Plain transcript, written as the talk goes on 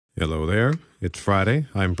Hello there. It's Friday.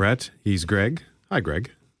 I'm Brett. He's Greg. Hi,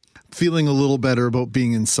 Greg. Feeling a little better about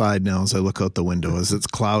being inside now as I look out the window as it's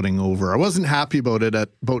clouding over. I wasn't happy about it at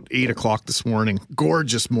about 8 o'clock this morning.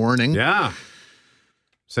 Gorgeous morning. Yeah.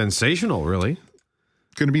 Sensational, really.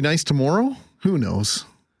 Going to be nice tomorrow? Who knows?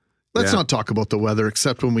 Let's not talk about the weather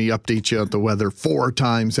except when we update you on the weather 4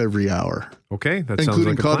 times every hour. Okay, that sounds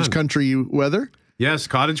including like a cottage plan. country weather. Yes,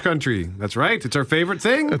 cottage country. That's right. It's our favorite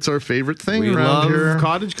thing. That's our favorite thing We around love here.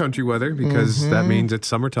 cottage country weather because that means it's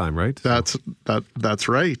summertime, right? That's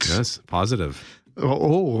right. Yes, positive.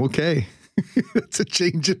 Oh, okay. It's a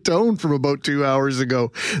change of tone from about 2 hours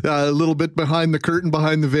ago. A little bit behind the curtain,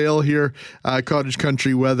 behind the veil here. Cottage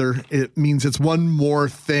country weather. It means it's one more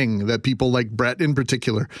thing that people like Brett in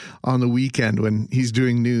particular on the weekend when he's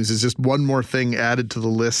doing news is just one more thing added to the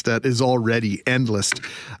list that is already endless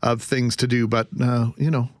of things to do. But,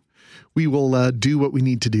 we will do what we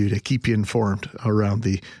need to do to keep you informed around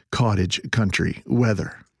the cottage country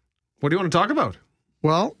weather. What do you want to talk about?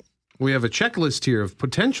 Well, We have a checklist here of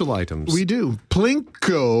potential items. we do.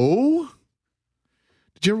 Plinko.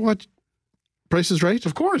 Did you ever watch Price is Right?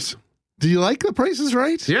 Of course. Do you like The Price is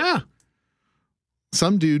Right? Yeah.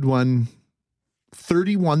 Some dude won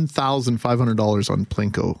 $31,500 on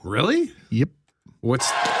Plinko. Really? Yep. What's...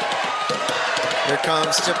 Here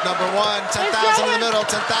comes chip number 1. 10,000 in the middle.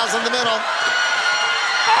 10,000 in the middle.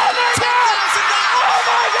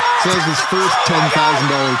 So that was his first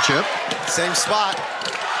 $10,000 chip. Same spot.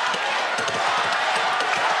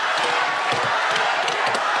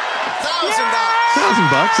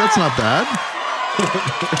 $1,000. That's not bad.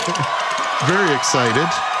 Very excited.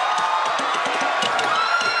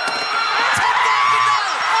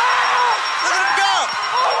 Look at him go.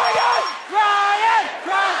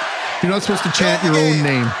 You're not supposed to chant your own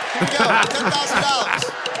name. Here we go. $10,000.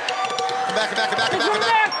 Come back.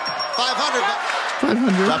 500.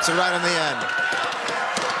 500. Drops it right on the end.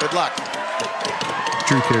 Good luck.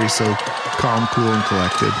 Drew Carey's so calm, cool, and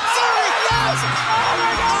collected. 30,000.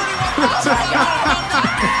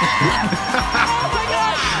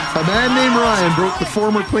 A man named Ryan broke the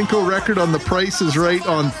former Plinko record on The Price is Right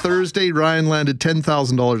on Thursday. Ryan landed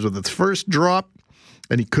 $10,000 with its first drop,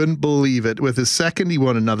 and he couldn't believe it. With his second, he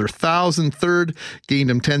won another $1,000. Third, gained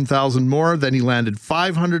him $10,000 more. Then he landed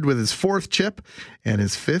 $500 with his fourth chip, and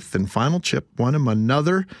his fifth and final chip won him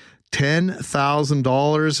another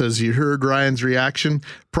 $10,000. As you heard Ryan's reaction,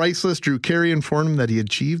 priceless. Drew Carey informed him that he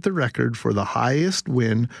achieved the record for the highest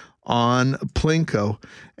win on Plinko,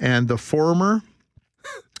 and the former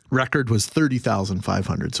record was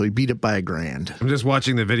 $30,500, so he beat it by $1,000. I'm just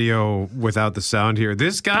watching the video without the sound here.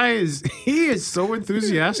 This guy is so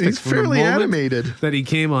enthusiastic. He's from the fairly moment animated. that he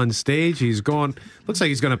came on stage. He's going, looks like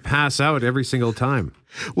he's going to pass out every single time.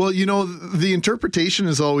 Well, the interpretation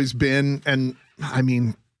has always been, and I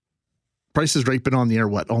mean, Price is Right been on the air,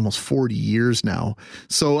 almost 40 years now.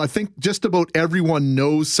 So I think just about everyone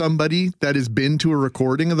knows somebody that has been to a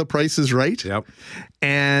recording of The Price is Right. Yep.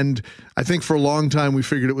 And I think for a long time we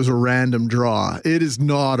figured it was a random draw. It is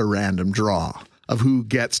not a random draw of who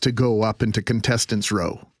gets to go up into contestants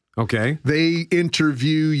row. Okay. They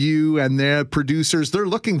interview you and their producers. They're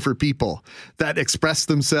looking for people that express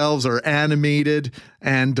themselves, are animated,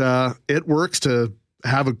 and it works to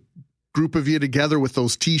have a group of you together with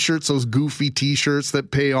those T-shirts, those goofy T-shirts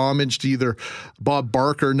that pay homage to either Bob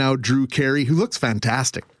Barker, now Drew Carey, who looks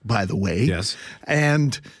fantastic, by the way. Yes.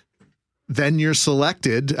 And then you're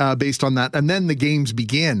selected based on that. And then the games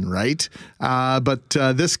begin, right? But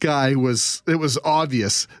this guy it was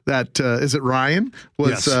obvious that, is it Ryan?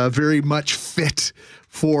 Was Yes. very much fit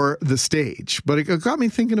for the stage. But it got me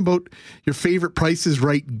thinking about your favorite Price is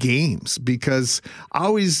Right games, because I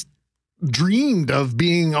always dreamed of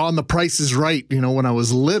being on The Price is Right, when I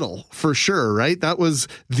was little, for sure, right? That was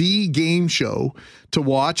the game show to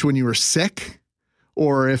watch when you were sick,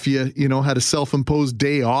 or if you had a self-imposed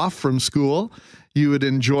day off from school. You would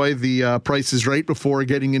enjoy the Price is Right before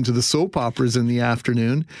getting into the soap operas in the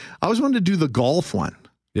afternoon. I always wanted to do the golf one.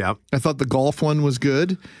 Yep. I thought the golf one was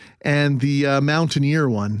good, and the Mountaineer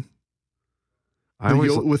one.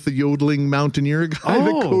 With the yodeling mountaineer guy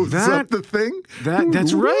that goes up the thing.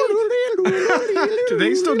 That's right. Do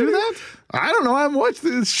they still do that? I don't know. I haven't watched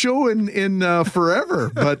this show in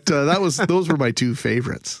forever, but those were my two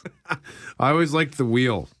favorites. I always liked the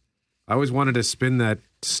wheel. I always wanted to spin that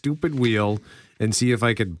stupid wheel and see if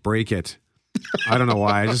I could break it. I don't know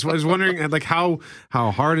why. I was wondering, like, how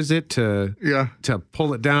hard is it to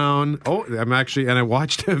pull it down? Oh, and I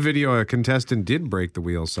watched a video. A contestant did break the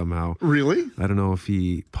wheel somehow. Really? I don't know if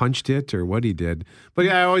he punched it or what he did. But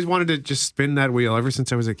yeah, I always wanted to just spin that wheel. Ever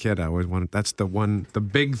since I was a kid, I always wanted. That's the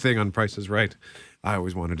big thing on Price is Right. I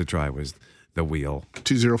always wanted to try was the wheel.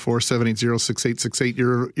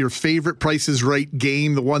 204-780-6868. Your favorite Price is Right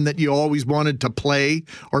game, the one that you always wanted to play,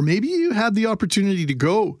 or maybe you had the opportunity to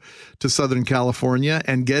go to Southern California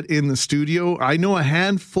and get in the studio. I know a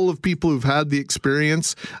handful of people who've had the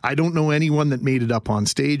experience. I don't know anyone that made it up on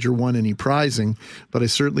stage or won any prizing, but I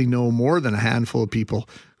certainly know more than a handful of people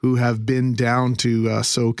who have been down to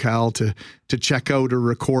SoCal to check out a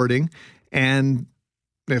recording. And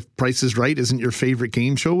if Price is Right isn't your favorite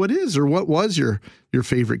game show, what is, or what was your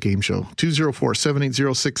favorite game show?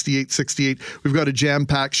 204-780-6868. We've got a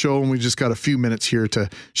jam-packed show, and we've just got a few minutes here to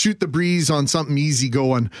shoot the breeze on something easy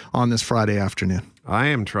going on this Friday afternoon. I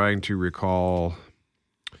am trying to recall,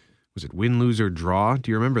 was it Win, Lose, or Draw? Do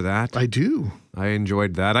you remember that? I do. I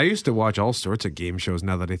enjoyed that. I used to watch all sorts of game shows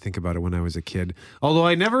now that I think about it when I was a kid. Although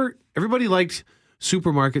everybody liked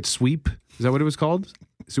Supermarket Sweep. Is that what it was called?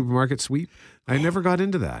 Supermarket Sweep? I never got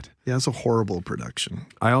into that. Yeah, it's a horrible production.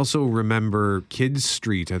 I also remember Kids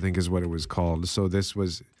Street, I think is what it was called. So this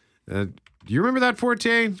was, do you remember that,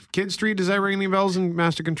 Forte? Kids Street, does that ring any bells in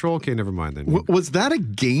Master Control? Okay, never mind then. Was that a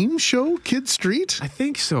game show, Kid Street? I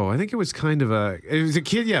think so. I think it was kind of it was a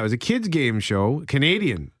kids game show,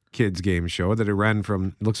 Canadian kids game show that it ran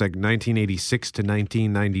from, it looks like 1986 to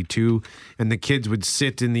 1992. And the kids would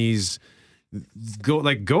sit in these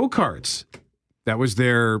go-karts. That was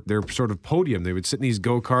their sort of podium. They would sit in these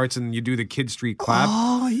go-karts and you do the Kid Street clap.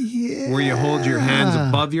 Oh, yeah. Where you hold your hands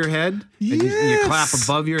above your head. And you clap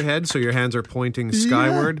above your head so your hands are pointing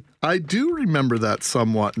skyward. I do remember that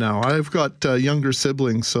somewhat now. I've got younger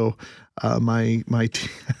siblings, so my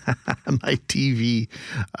TV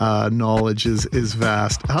knowledge is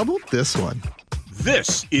vast. How about this one?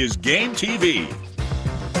 This is Game TV.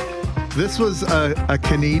 This was a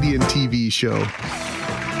Canadian TV show.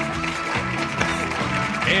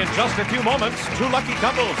 In just a few moments, two lucky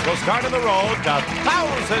couples will start on the road to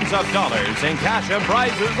thousands of dollars in cash and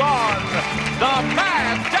prizes on The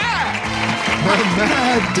Mad Dash! The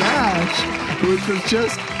Mad Dash, which was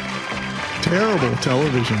just terrible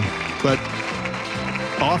television, but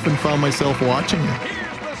often found myself watching it.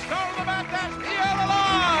 Here's the star of The Mad Dash, Pierre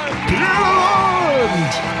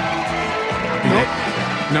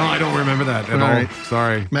Lalonde! No, I don't remember that at all. Right.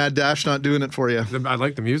 Sorry. Mad Dash not doing it for you. I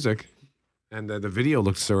like the music. And the video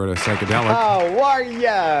looked sort of psychedelic. How are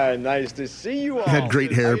ya? Nice to see you all. Had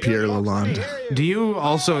great hair, Pierre Lalonde. Do you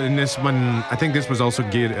also, in this one, I think this was also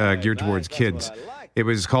geared towards kids. It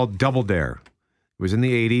was called Double Dare. It was in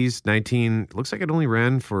the 80s, looks like it only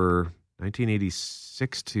ran for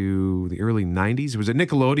 1986 to the early 90s. It was a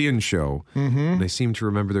Nickelodeon show. Mm-hmm. And I seem to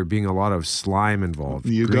remember there being a lot of slime involved.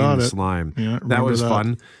 You green got it. Slime. Yeah, that was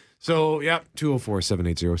fun. So, yeah,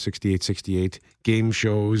 204-780-6868. Game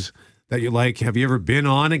shows that you like. Have you ever been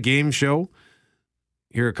on a game show?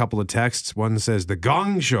 Here are a couple of texts. One says the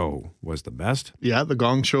Gong Show was the best. Yeah, the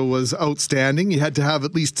Gong Show was outstanding. You had to have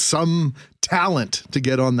at least some talent to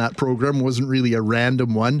get on that program. It wasn't really a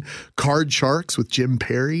random one. Card Sharks with Jim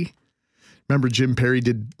Perry. Remember Jim Perry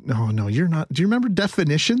did, no, you're not. Do you remember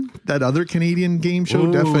Definition? That other Canadian game show,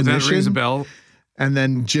 Ooh, Definition? that rings a bell. And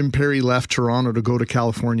then Jim Perry left Toronto to go to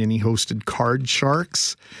California and he hosted Card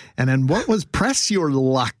Sharks. And then what was Press Your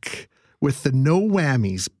Luck? With the no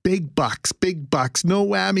whammies, big bucks, no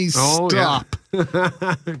whammies, stop.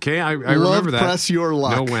 Yeah. Okay, I remember that. Press Your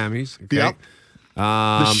Luck. No whammies. Okay. Yep.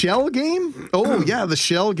 The Shell Game? Oh, yeah, the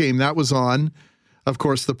Shell Game. That was on, of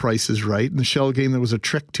course, The Price is Right. And the Shell Game, there was a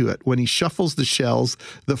trick to it. When he shuffles the shells,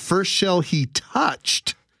 the first shell he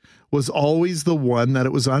touched was always the one that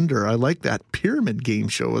it was under. I like that pyramid game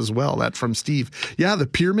show as well. That from Steve. Yeah, the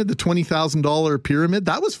pyramid, the $20,000 pyramid,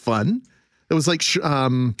 that was fun. It was like,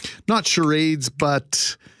 not charades,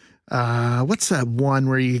 but what's that one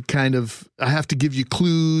where you kind of, I have to give you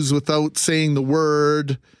clues without saying the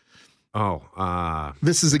word.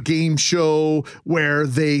 This is a game show where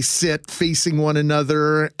they sit facing one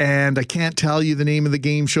another, and I can't tell you the name of the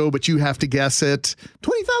game show, but you have to guess it.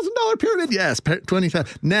 $20,000 pyramid, yes.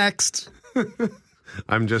 20,000. Next.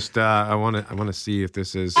 I'm just, I want to see if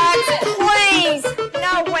this is. Please,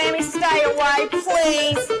 no whammy, stay away,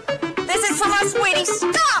 please. This is from us, sweetie.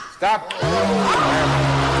 Stop. Stop. Press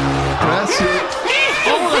it.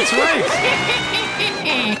 Oh, that's right.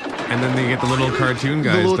 And then they get the little cartoon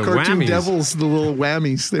guys, the little cartoon whammies. devils, the little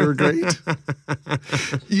whammies. They were great.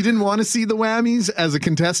 You didn't want to see the whammies as a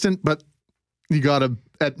contestant, but you got to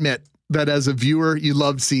admit that as a viewer, you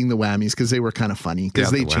loved seeing the whammies because they were kind of funny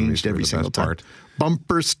because they changed every single time.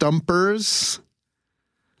 Bumper Stumpers.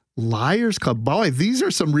 Liars Club. Boy, these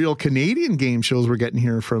are some real Canadian game shows we're getting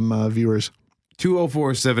here from viewers.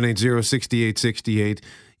 204-780-6868.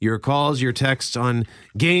 Your calls, your texts on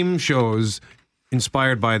game shows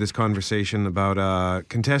inspired by this conversation about a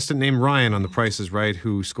contestant named Ryan on The Price is Right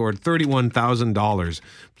who scored $31,000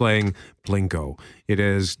 playing Plinko. It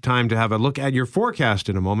is time to have a look at your forecast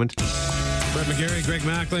in a moment. Brett McGarry, Greg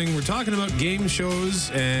Mackling. We're talking about game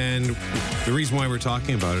shows, and the reason why we're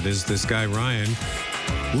talking about it is this guy, Ryan,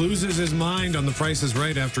 loses his mind on The Price is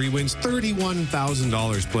Right after he wins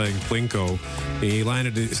 $31,000 playing Plinko. He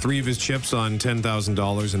landed 3 of his chips on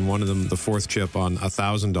 $10,000 and one of them, the 4th chip, on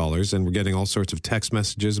 $1,000. And we're getting all sorts of text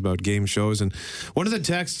messages about game shows. And one of the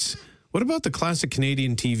texts, what about the classic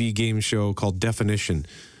Canadian TV game show called Definition?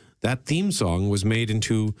 That theme song was made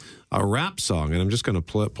into a rap song, and I'm just going to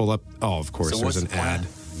pull up. Oh, of course, there's an ad.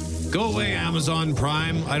 Go away, Amazon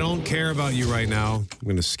Prime. I don't care about you right now. I'm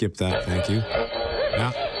going to skip that. Thank you.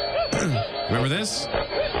 Yeah. Remember this?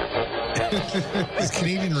 This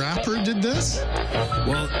Canadian rapper did this?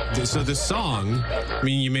 Well, so the song, I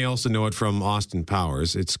mean, you may also know it from Austin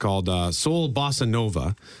Powers. It's called Soul Bossa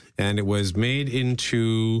Nova, and it was made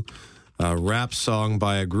into a rap song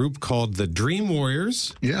by a group called the Dream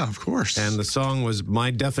Warriors. Yeah, of course. And the song was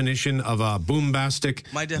my definition of a boombastic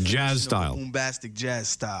jazz style. Boombastic jazz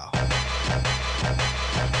style.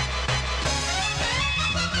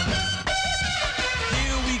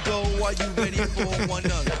 Here we go. Are you ready for one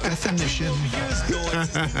another? Definition.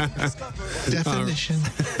 Definition.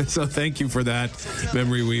 So thank you for that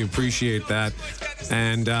memory. We appreciate that.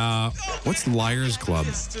 And what's Liars Club?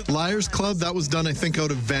 Liars Club, that was done, I think,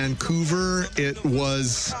 out of Vancouver. It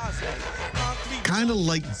was kind of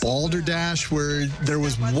like Balderdash, where there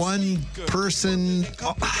was one person,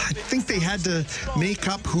 I think they had to make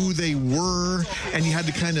up who they were, and you had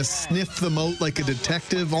to kind of sniff them out like a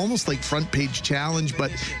detective, almost like Front Page Challenge,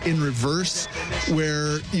 but in reverse,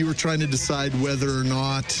 where you were trying to decide whether or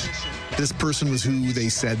not this person was who they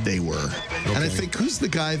said they were. Okay. And I think, who's the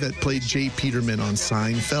guy that played Jay Peterman on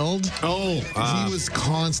Seinfeld? He was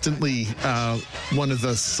constantly one of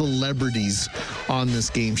the celebrities on this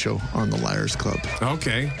game show on the Liars Club.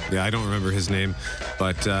 Okay. Yeah, I don't remember his name,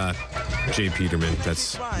 but Jay Peterman,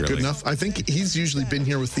 that's really good enough. I think he's usually been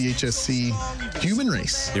here with the HSC Human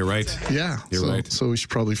Race. You're right. Yeah. You're right. So we should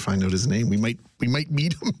probably find out his name. We might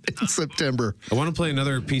meet him in September. I want to play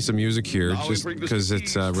another piece of music here, just because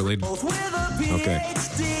it's related. Okay.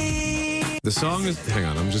 The song is... Hang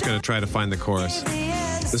on, I'm just going to try to find the chorus.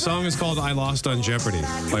 The song is called I Lost on Jeopardy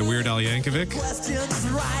by Weird Al Yankovic.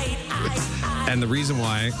 And the reason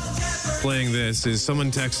why playing this is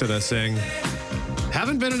someone texted us saying,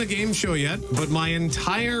 haven't been in a game show yet, but my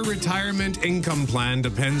entire retirement income plan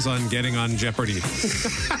depends on getting on Jeopardy.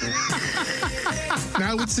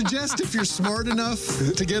 Now, I would suggest if you're smart enough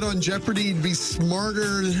to get on Jeopardy, you'd be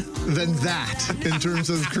smarter than that in terms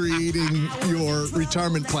of creating your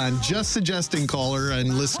retirement plan. Just suggesting, caller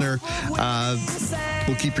and listener,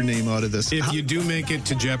 we'll keep your name out of this. If you do make it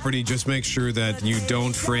to Jeopardy, just make sure that you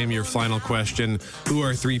don't frame your final question, who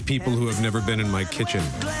are 3 people who have never been in my kitchen?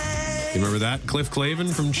 You remember that? Cliff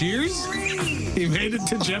Clavin from Cheers? He made it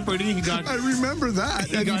to Jeopardy. I remember that.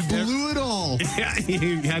 He blew it all. Yeah,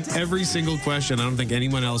 he had every single question. I don't think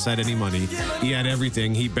anyone else had any money. He had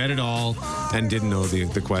everything. He bet it all and didn't know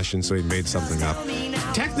the question, so he made something up.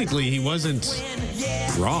 Technically, he wasn't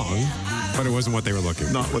wrong, but it wasn't what they were looking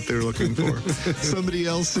for. Not what they were looking for. Somebody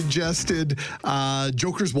else suggested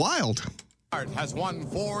Joker's Wild. Has won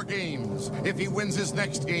 4 games. If he wins his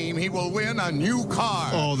next game, he will win a new car.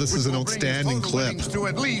 Oh, this is an outstanding clip. To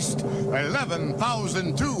at least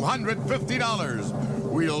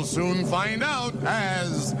 $11,250. We'll soon find out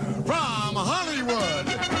as from Hollywood.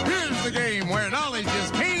 Here's the game where knowledge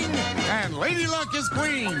is king and Lady Luck is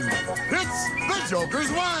queen. It's the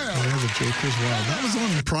Joker's Wild. Oh, the Joker's Wild. That was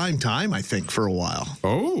on prime time, I think, for a while.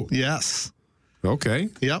 Oh. Yes. Okay.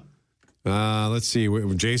 Yep. Let's see.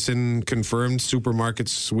 Jason confirmed Supermarket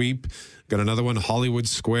Sweep. Got another one, Hollywood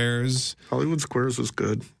Squares. Hollywood Squares was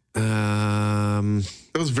good.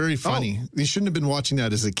 It was very funny. You shouldn't have been watching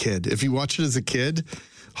that as a kid. If you watch it as a kid,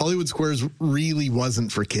 Hollywood Squares really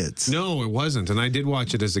wasn't for kids. No, it wasn't. And I did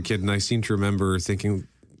watch it as a kid, and I seem to remember thinking,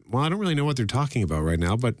 well, I don't really know what they're talking about right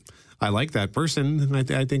now, but I like that person, and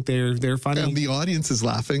I think they're funny. And the audience is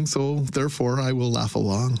laughing, so therefore I will laugh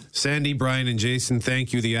along. Sandy, Brian, and Jason,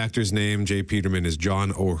 thank you. The actor's name, Jay Peterman, is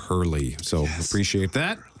John O'Hurley. So appreciate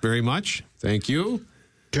that very much. Thank you.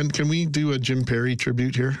 Can we do a Jim Perry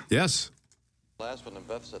tribute here? Yes. Last one, and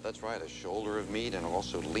Beth said, that's right, a shoulder of meat and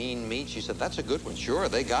also lean meat. She said, that's a good one. Sure,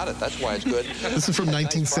 they got it. That's why it's good. This is from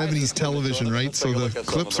 1970s television, right? So the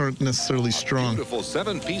clips aren't necessarily strong. Beautiful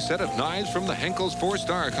 7-piece set of knives from the Henkel's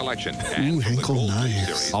 4-Star collection. Ooh, Henkel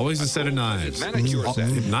knives. Always a set of knives.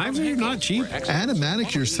 Knives are not cheap. And a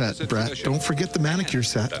manicure set, Brett. Don't forget the manicure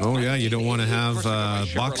set. Oh, yeah, you don't want to have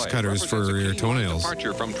box cutters for your toenails.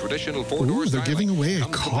 Ooh, they're giving away a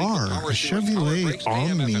car, a Chevrolet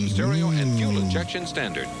Omni.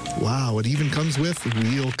 Standard. Wow, it even comes with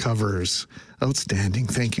wheel covers. Outstanding.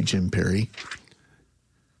 Thank you, Jim Perry.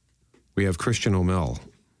 We have Christian O'Mell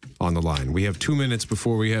on the line. We have 2 minutes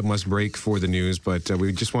before we must break for the news, but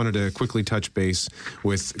we just wanted to quickly touch base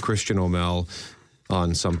with Christian O'Mell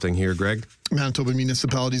on something here. Greg? Manitoba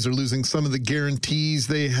municipalities are losing some of the guarantees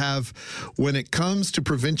they have when it comes to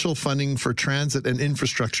provincial funding for transit and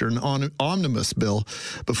infrastructure. An omnibus bill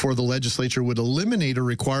before the legislature would eliminate a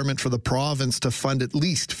requirement for the province to fund at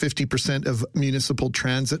least 50% of municipal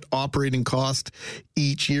transit operating cost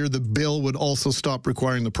each year. The bill would also stop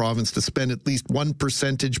requiring the province to spend at least 1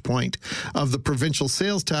 percentage point of the provincial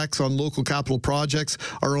sales tax on local capital projects.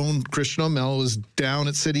 Our own Christian O'Mell was down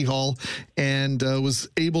at City Hall and was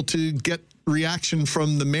able to get reaction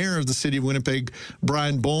from the mayor of the city of Winnipeg,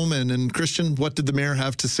 Brian Bowman. And Christian, what did the mayor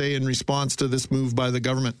have to say in response to this move by the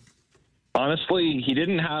government? Honestly, he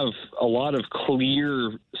didn't have a lot of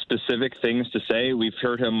clear, specific things to say. We've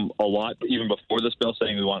heard him a lot, even before this bill,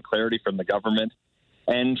 saying we want clarity from the government.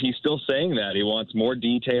 And he's still saying that. He wants more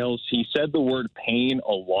details. He said the word pain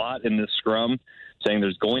a lot in this scrum, saying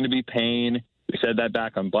there's going to be pain. We said that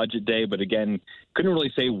back on budget day, but again, couldn't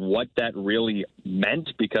really say what that really meant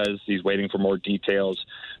because he's waiting for more details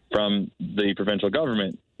from the provincial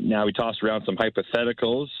government. Now, he tossed around some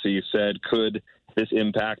hypotheticals. He said, could this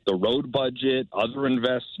impact the road budget, other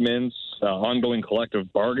investments, ongoing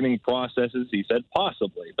collective bargaining processes? He said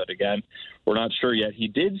possibly, but again, we're not sure yet. He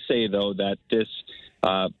did say, though, that this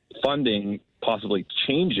funding possibly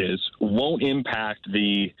changes won't impact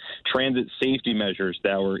the transit safety measures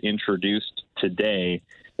that were introduced today.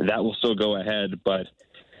 That will still go ahead, but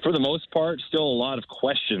for the most part, still a lot of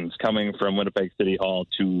questions coming from Winnipeg City Hall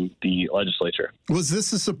to the legislature. Was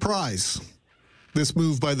this a surprise, this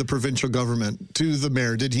move by the provincial government to the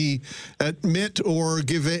mayor? Did he admit or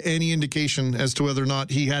give any indication as to whether or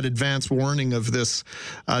not he had advance warning of this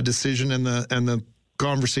decision and the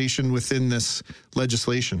conversation within this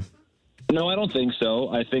legislation? No, I don't think so.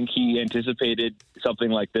 I think he anticipated something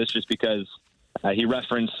like this just because he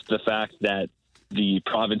referenced the fact that the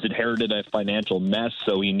province inherited a financial mess,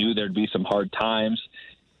 so he knew there'd be some hard times.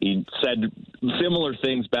 He said similar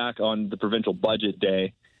things back on the provincial budget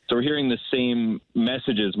day. So we're hearing the same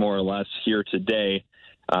messages more or less here today.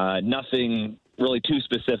 Nothing really too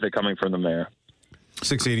specific coming from the mayor.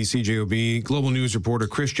 680 CJOB, Global News reporter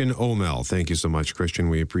Christian O'Mell. Thank you so much, Christian.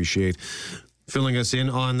 We appreciate filling us in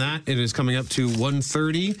on that. It is coming up to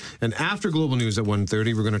 1:30, and after Global News at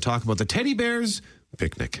 1:30, we're going to talk about the Teddy Bears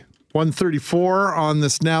picnic. 1:34 on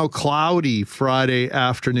this now cloudy Friday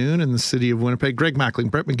afternoon in the city of Winnipeg. Greg Mackling,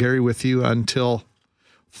 Brett McGarry with you until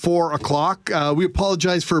 4 o'clock. We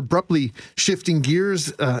apologize for abruptly shifting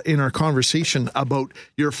gears in our conversation about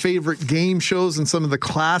your favorite game shows and some of the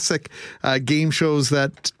classic game shows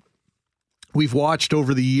that we've watched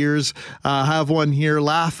over the years. Have one here.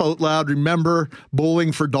 Laugh out loud. Remember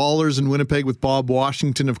Bowling for Dollars in Winnipeg with Bob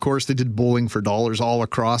Washington. Of course, they did Bowling for Dollars all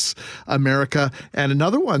across America. And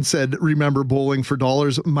another one said, remember Bowling for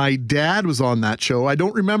Dollars. My dad was on that show. I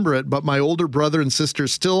don't remember it, but my older brother and sister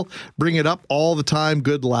still bring it up all the time.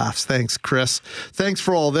 Good laughs. Thanks, Chris. Thanks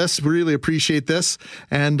for all this. We really appreciate this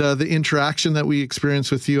and the interaction that we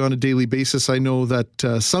experience with you on a daily basis. I know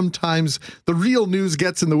that sometimes the real news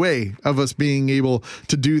gets in the way of us being able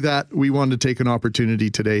to do that. We wanted to take an opportunity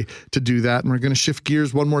today to do that, and we're going to shift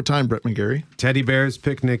gears one more time, Brett McGarry. Teddy Bears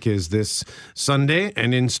Picnic is this Sunday,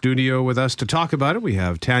 and in studio with us to talk about it, we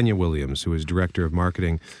have Tanya Williams, who is Director of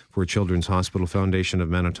Marketing for Children's Hospital Foundation of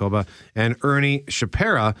Manitoba, and Ernie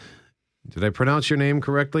Shapira. Did I pronounce your name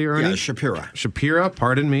correctly, Ernie? Yeah, Shapira. Shapira,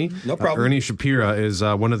 pardon me. No problem. Ernie Shapira is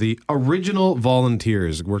one of the original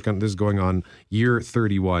volunteers. This is going on year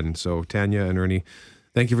 31. So Tanya and Ernie,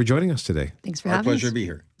 thank you for joining us today. Thanks for having us. Our pleasure to be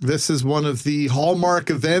here. This is one of the hallmark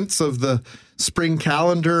events of the spring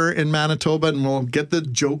calendar in Manitoba, and we'll get the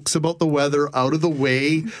jokes about the weather out of the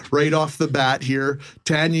way right off the bat here.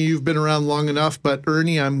 Tanya, you've been around long enough, but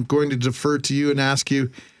Ernie, I'm going to defer to you and ask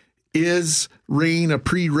you, is rain a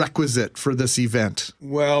prerequisite for this event?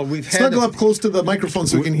 Well, we've had... Snuggle up close to the microphone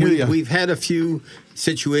so we can hear you. We've had a few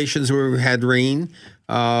situations where we've had rain.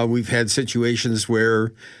 We've had situations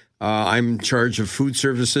where I'm in charge of food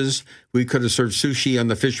services. We could have served sushi on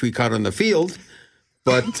the fish we caught on the field.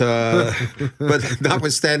 But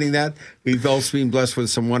notwithstanding that, we've also been blessed with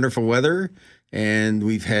some wonderful weather, and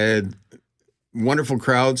we've had wonderful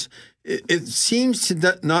crowds. It seems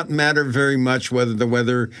to not matter very much whether the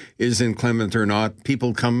weather is inclement or not.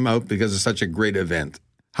 People come out because it's such a great event.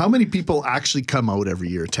 How many people actually come out every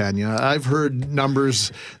year, Tanya? I've heard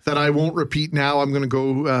numbers that I won't repeat now. I'm going to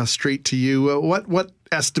go straight to you. What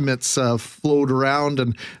estimates float around,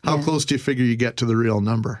 and how close do you figure you get to the real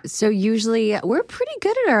number? So usually we're pretty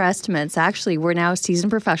good at our estimates, actually. We're now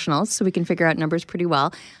seasoned professionals, so we can figure out numbers pretty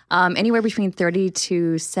well. Anywhere between 30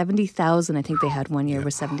 to 70,000, I think they had one year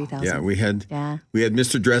was 70,000. Yeah, we had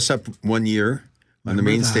Mr. Dress Up one year on the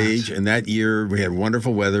main stage, and that year we had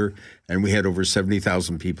wonderful weather, and we had over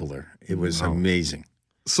 70,000 people there. It was amazing.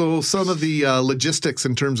 So some of the logistics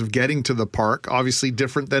in terms of getting to the park, obviously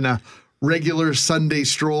different than a regular Sunday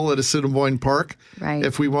stroll at Assiniboine Park. Right.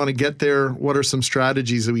 If we want to get there, what are some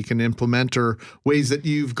strategies that we can implement or ways that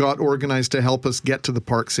you've got organized to help us get to the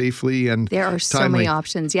park safely and There are so many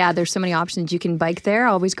options. Yeah, there's so many options. You can bike there,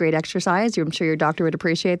 always great exercise. I'm sure your doctor would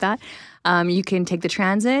appreciate that. You can take the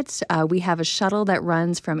transit. We have a shuttle that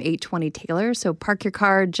runs from 820 Taylor. So park your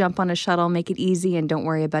car, jump on a shuttle, make it easy, and don't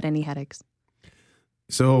worry about any headaches.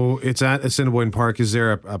 So it's at Assiniboine Park. Is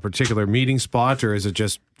there a particular meeting spot, or is it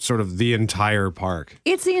just sort of the entire park?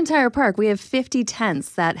 It's the entire park. We have 50 tents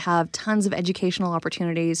that have tons of educational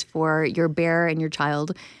opportunities for your bear and your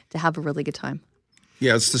child to have a really good time.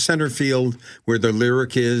 Yeah, it's the center field where the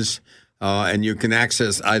Lyric is, and you can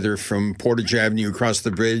access either from Portage Avenue across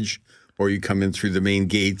the bridge, or you come in through the main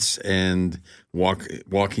gates, and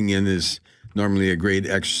walking in is normally a great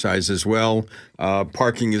exercise as well.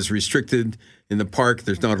 Parking is restricted. In the park,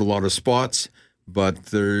 there's not a lot of spots, but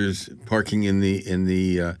there's parking in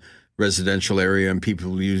the residential area, and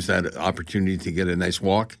people use that opportunity to get a nice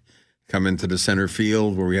walk, come into the center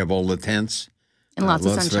field where we have all the tents. And lots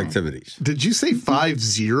of sunshine. Activities. Did you say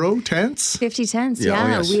 50 tents? 50 tents, Yeah. Oh,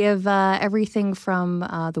 yes. We have everything from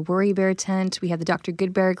the Worry Bear tent. We have the Dr.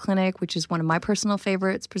 Good Bear Clinic, which is one of my personal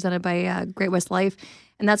favorites, presented by Great West Life.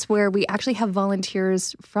 And that's where we actually have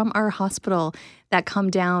volunteers from our hospital that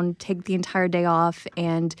come down, take the entire day off.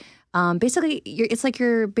 And basically, it's like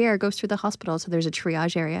your bear goes through the hospital. So there's a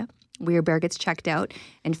triage area where your bear gets checked out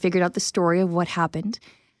and figured out the story of what happened.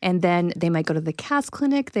 And then they might go to the CAS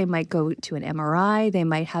clinic. They might go to an MRI. They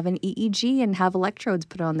might have an EEG and have electrodes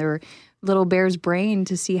put on their little bear's brain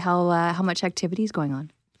to see how much activity is going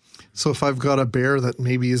on. So if I've got a bear that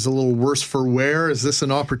maybe is a little worse for wear, is this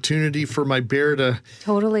an opportunity for my bear to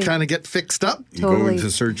kind of get fixed up? You go into a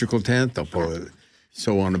surgical tent, they'll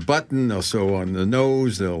sew on a button, they'll sew on the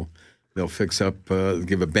nose, they'll fix up,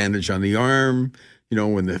 give a bandage on the arm,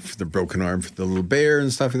 when the broken arm for the little bear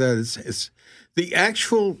and stuff like that. It's the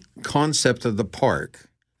actual concept of the park,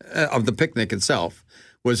 of the picnic itself,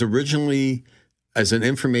 was originally as an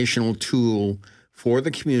informational tool for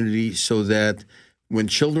the community so that when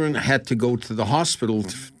children had to go to the hospital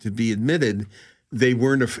to be admitted, they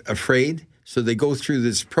weren't afraid. So they go through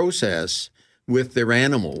this process with their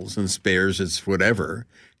animals, and it's bears, it's whatever,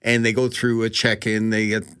 and they go through a check-in, they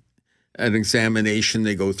get an examination,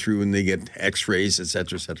 they go through and they get x-rays, et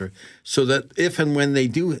cetera, so that if and when they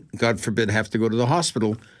do, God forbid, have to go to the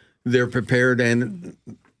hospital, they're prepared, and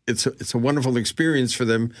it's a wonderful experience for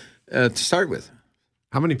them to start with.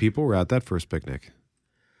 How many people were at that first picnic?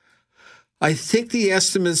 I think the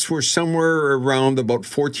estimates were somewhere around about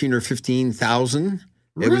 14 or 15,000.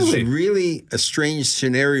 It was really a strange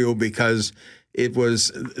scenario because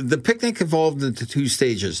the picnic evolved into two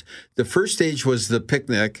stages. The first stage was the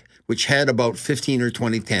picnic, which had about 15 or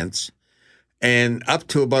 20 tents, and up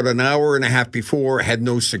to about an hour and a half before had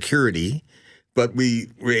no security, but we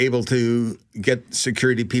were able to get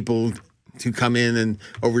security people to come in and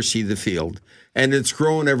oversee the field. And it's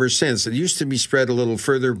grown ever since. It used to be spread a little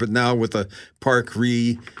further, but now with the park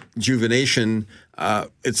rejuvenation,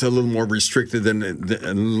 it's a little more restricted and a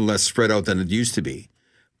little less spread out than it used to be.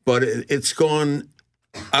 But it's gone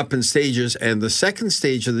up in stages, and the second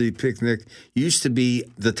stage of the picnic used to be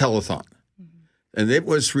the telethon. And it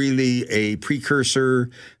was really a precursor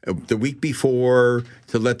the week before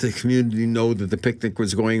to let the community know that the picnic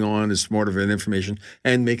was going on as more of an information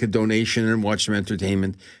and make a donation and watch some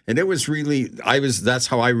entertainment. And it was really, that's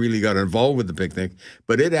how I really got involved with the picnic.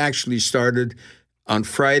 But it actually started on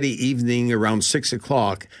Friday evening around 6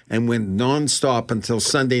 o'clock and went nonstop until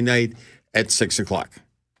Sunday night at 6 o'clock.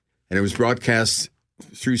 And it was broadcast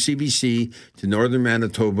through CBC to northern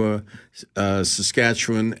Manitoba,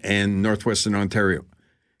 Saskatchewan, and northwestern Ontario.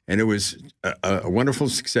 And it was a wonderful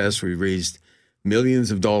success. We raised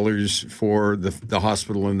millions of dollars for the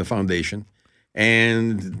hospital and the foundation.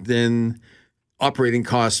 And then operating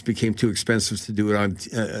costs became too expensive to do it on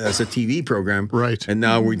as a TV program. Right. And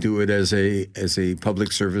now we do it as a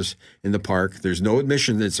public service in the park. There's no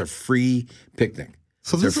admission. It's a free picnic.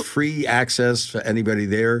 So there's free access for anybody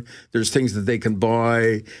there. There's things that they can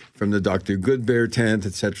buy from the Dr. Goodbear tent,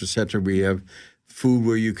 et cetera, et cetera. We have food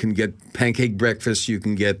where you can get pancake breakfast. You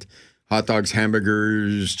can get hot dogs,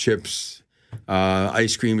 hamburgers, chips,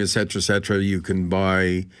 ice cream, et cetera, you can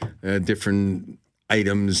buy different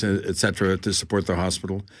items, et cetera, to support the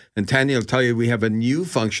hospital. And Tanya will tell you we have a new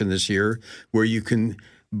function this year where you can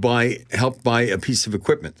help buy a piece of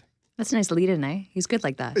equipment. That's a nice lead-in, eh? He's good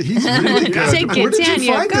like that. He's really good. Take Where it, did Tanya,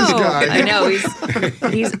 you find go. this guy? I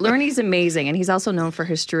know Ernie's amazing, and he's also known for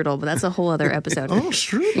his strudel, but that's a whole other episode.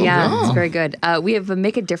 Strudel. Yeah, it's very good. We have a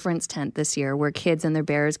Make a Difference tent this year where kids and their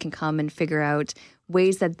bears can come and figure out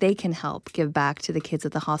ways that they can help give back to the kids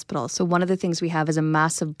at the hospital. So one of the things we have is a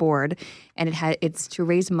massive board, and it's to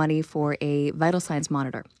raise money for a vital signs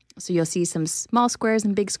monitor. So you'll see some small squares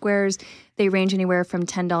and big squares. They range anywhere from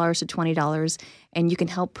 $10 to $20, and you can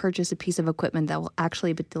help purchase a piece of equipment that will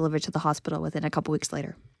actually be delivered to the hospital within a couple weeks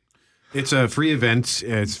later. It's a free event.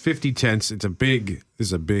 It's 50 tents. It's a big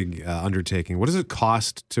undertaking. What does it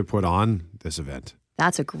cost to put on this event?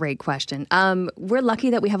 That's a great question. We're lucky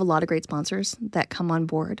that we have a lot of great sponsors that come on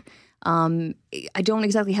board. I don't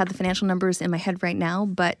exactly have the financial numbers in my head right now,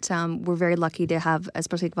 but we're very lucky to have,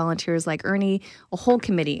 especially volunteers like Ernie, a whole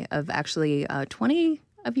committee of actually 20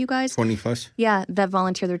 of you guys. 20 plus? Yeah, that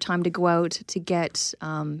volunteer their time to go out to get,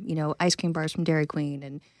 ice cream bars from Dairy Queen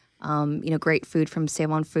and, great food from Save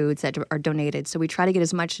On Foods that are donated. So we try to get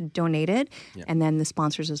as much donated, and then the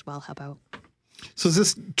sponsors as well help out. So is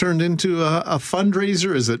this turned into a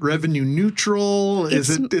fundraiser? Is it revenue neutral? Is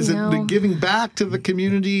it giving back to the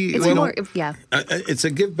community? It's it's a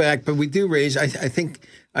give back, but we do raise. I think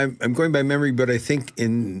I'm going by memory, but I think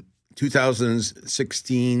in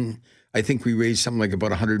 2016, I think we raised something like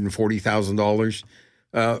about $140,000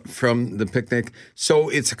 from the picnic. So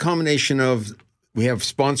it's a combination of we have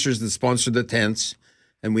sponsors that sponsor the tents,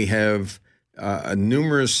 and we have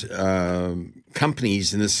numerous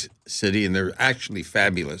companies in this city, and they're actually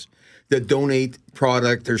fabulous, that donate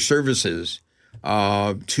product or services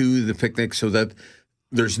to the picnic so that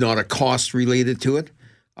there's not a cost related to it.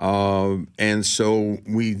 And so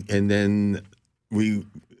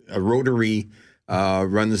Rotary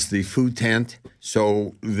runs the food tent.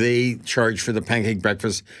 So they charge for the pancake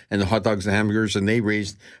breakfast and the hot dogs and hamburgers, and they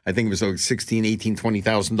raised, I think it was like $16,000, $18,000,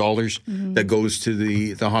 $20,000 that goes to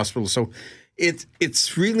the hospital. So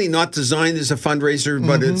it's really not designed as a fundraiser,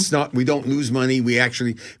 but it's not. We don't lose money. We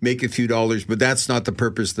actually make a few dollars, but that's not the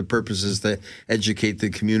purpose. The purpose is to educate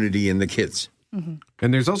the community and the kids. Mm-hmm.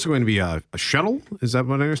 And there's also going to be a shuttle, is that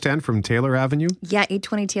what I understand, from Taylor Avenue? Yeah,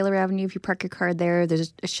 820 Taylor Avenue. If you park your car there,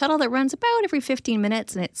 there's a shuttle that runs about every 15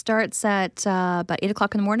 minutes, and it starts at about 8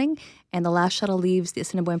 o'clock in the morning, and the last shuttle leaves the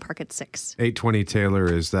Assiniboine Park at 6. 820 Taylor,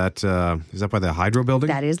 is that by the Hydro Building?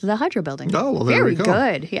 That is the Hydro Building. Oh, well, there we go.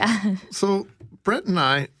 Very good, yeah. So Brett and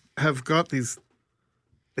I have got these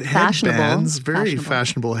headbands, very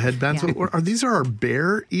fashionable headbands. Yeah. Are these our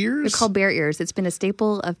bear ears? They're called bear ears. It's been a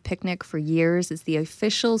staple of picnic for years. It's the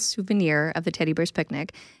official souvenir of the Teddy Bears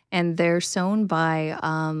Picnic, and they're sewn by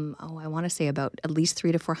I want to say about at least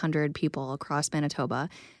 300 to 400 people across Manitoba.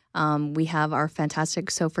 We have our fantastic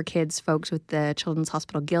Sew for Kids folks with the Children's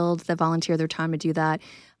Hospital Guild that volunteer their time to do that.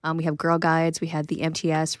 We have Girl Guides. We have the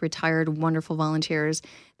MTS retired wonderful volunteers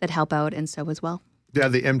that help out and sew as well. Yeah,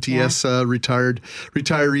 the MTS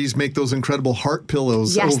retirees make those incredible heart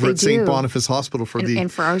pillows over at do. St. Boniface Hospital and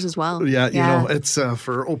for ours as well. Yeah, it's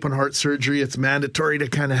for open heart surgery. It's mandatory to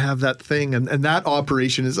kind of have that thing, and that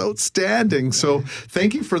operation is outstanding. So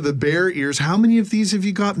thank you for the bear ears. How many of these have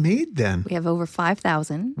you got made then? We have over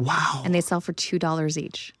 5,000. Wow. And they sell for $2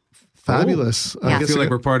 each. Fabulous. I feel like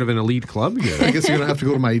we're part of an elite club here. I guess you're going to have to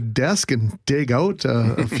go to my desk and dig out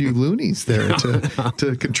a few loonies there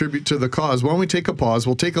to contribute to the cause. Why don't we take a pause?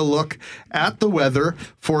 We'll take a look at the weather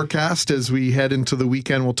forecast as we head into the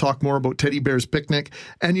weekend. We'll talk more about Teddy Bears Picnic.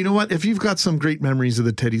 And you know what? If you've got some great memories of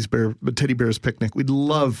the Teddy Bears Picnic, we'd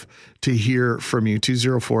love to hear from you.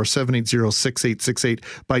 204-780-6868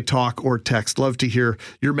 by talk or text. Love to hear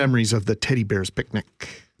your memories of the Teddy Bears Picnic.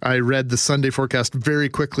 I read the Sunday forecast very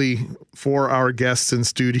quickly for our guests in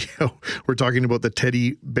studio. We're talking about the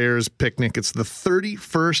Teddy Bears Picnic. It's the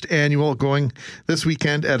 31st annual, going this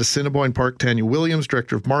weekend at Assiniboine Park. Tanya Williams,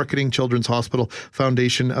 Director of Marketing, Children's Hospital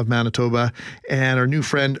Foundation of Manitoba. And our new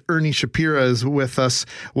friend, Ernie Shapira, is with us,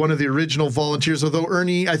 one of the original volunteers. Although,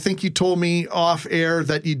 Ernie, I think you told me off air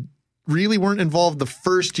that you really weren't involved the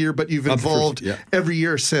first year, but you've involved every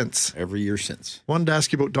year since. Every year since. Wanted to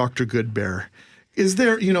ask you about Dr. Goodbear. Is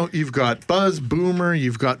there, you've got Buzz Boomer,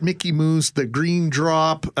 you've got Mickey Moose, the Green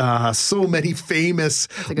Drop, so many famous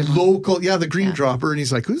local, the Green Drop.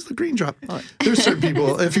 Ernie's like, who's the Green Drop? There's certain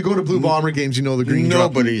people, if you go to Blue Bomber games, you know the Green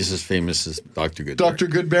Drop. Nobody's as famous as Dr. Goodbear. Dr.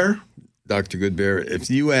 Goodbear? Dr. Goodbear. If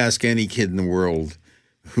you ask any kid in the world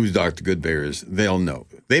who Dr. Goodbear is, they'll know.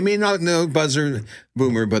 They may not know Buzz or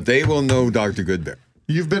Boomer, but they will know Dr. Goodbear.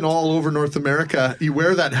 You've been all over North America. You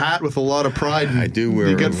wear that hat with a lot of pride. I do wear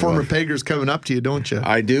it. You get former Peggers coming up to you, don't you?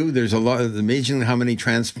 I do. There's a lot. Amazing how many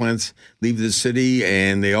transplants leave the city,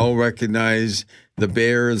 and they all recognize the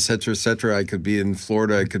bear, et cetera, I could be in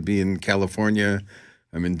Florida. I could be in California.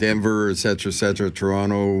 I'm in Denver, et cetera,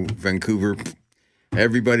 Toronto, Vancouver.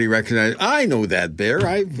 Everybody recognizes, I know that bear.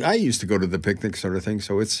 I used to go to the picnic sort of thing.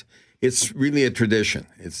 So it's really a tradition.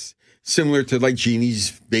 It's similar to like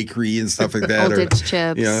Jeannie's Bakery and stuff like that. Old Ditch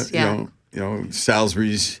Chips.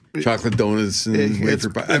 Salisbury's chocolate donuts and wafer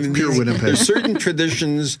pie. I mean, pure Winnipeg. There's certain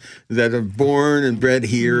traditions that are born and bred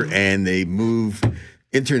here, and they move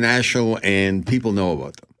international, and people know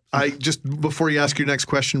about them. Before you ask your next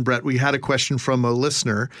question, Brett, we had a question from a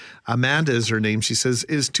listener. Amanda is her name. She says,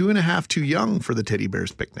 is 2.5 too young for the Teddy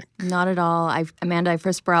Bears picnic? Not at all. Amanda, I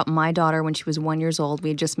first brought my daughter when she was 1 year old. We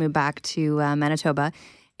had just moved back to Manitoba,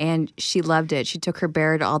 and she loved it. She took her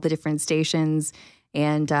bear to all the different stations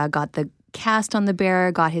and got the cast on the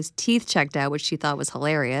bear, got his teeth checked out, which she thought was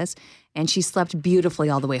hilarious, and she slept beautifully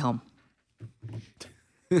all the way home.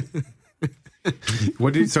 You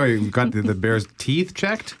got the bear's teeth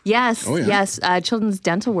checked? Yes, yes. Children's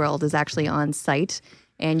Dental World is actually on site,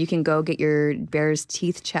 and you can go get your bear's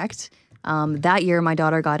teeth checked. That year, my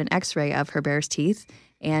daughter got an x-ray of her bear's teeth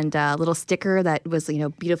and a little sticker that was,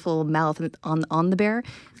 beautiful mouth on the bear.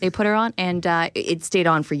 They put her on, and it stayed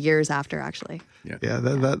on for years after, actually. Yeah,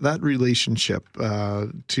 that relationship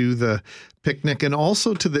to the picnic and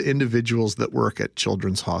also to the individuals that work at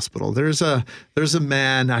Children's Hospital. There's a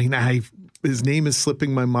man, his name is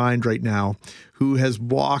slipping my mind right now, who has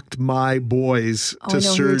walked my boys to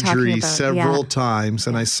surgery several times.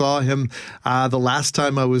 And I saw him the last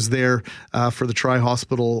time I was there for the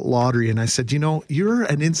Tri-Hospital Lottery. And I said, you're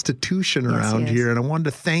an institution around here, and I wanted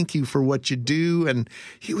to thank you for what you do. And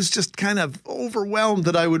he was just kind of overwhelmed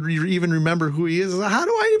that I would even remember who he is. How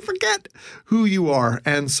do I forget who you are?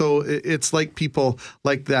 And so it's like people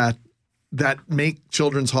like that make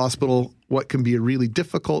Children's Hospital what can be a really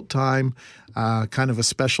difficult time, kind of a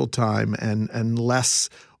special time, and less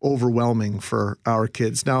overwhelming for our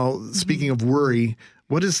kids. Now, speaking of worry,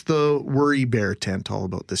 what is the Worry Bear tent all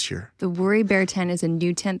about this year? The Worry Bear tent is a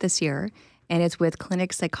new tent this year, and it's with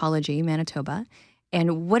Clinic Psychology Manitoba.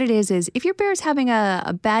 And what it is if your bear's having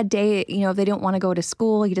a bad day, if they don't want to go to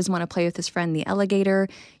school, he doesn't want to play with his friend, the alligator,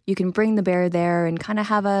 you can bring the bear there and kind of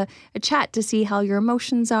have a chat to see how your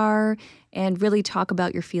emotions are and really talk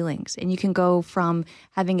about your feelings. And you can go from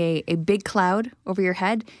having a big cloud over your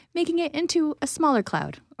head, making it into a smaller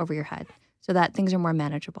cloud over your head so that things are more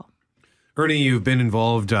manageable. Ernie, you've been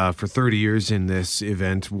involved for 30 years in this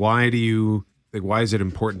event. Why is it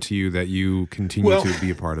important to you that you continue to be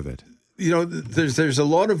a part of it? There's a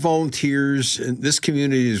lot of volunteers, and this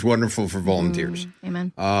community is wonderful for volunteers.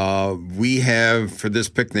 Amen. We have, for this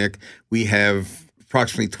picnic, we have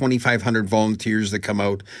approximately 2,500 volunteers that come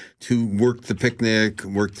out to work the picnic,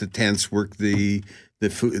 work the tents, work the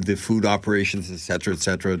food operations, et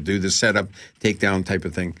cetera, do the setup, takedown type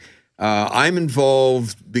of thing. I'm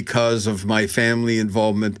involved because of my family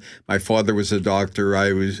involvement. My father was a doctor.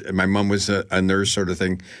 My mom was a nurse sort of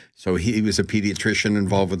thing. So he was a pediatrician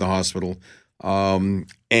involved with the hospital.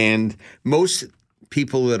 And most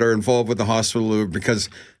people that are involved with the hospital are because,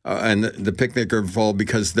 and the picnic are involved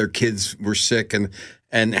because their kids were sick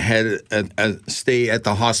and had a stay at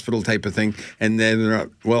the hospital type of thing. And then,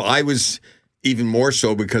 I was even more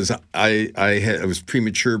so because I was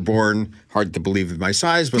premature born. Hard to believe with my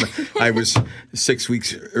size, but I was 6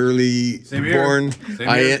 weeks early born.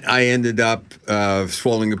 I ended up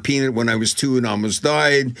swallowing a peanut when I was 2 and almost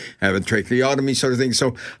died, having tracheotomy sort of thing.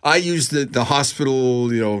 So I used the hospital,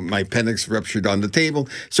 my appendix ruptured on the table.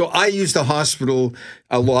 So I used the hospital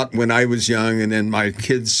a lot when I was young. And then my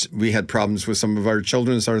kids, we had problems with some of our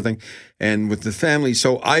children sort of thing and with the family.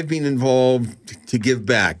 So I've been involved to give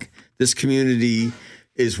back. This community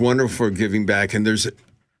is wonderful for giving back. And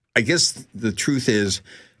I guess the truth is,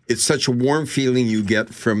 it's such a warm feeling you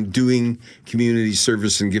get from doing community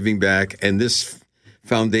service and giving back. And this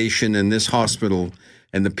foundation and this hospital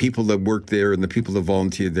and the people that work there and the people that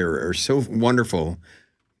volunteer there are so wonderful.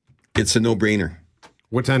 It's a no-brainer.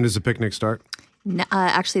 What time does the picnic start?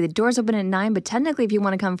 Actually, the doors open at 9, but technically, if you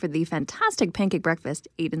want to come for the fantastic pancake breakfast,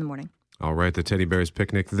 8 in the morning. All right, the Teddy Bears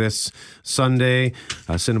Picnic this Sunday,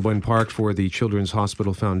 Assiniboine Park for the Children's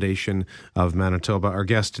Hospital Foundation of Manitoba. Our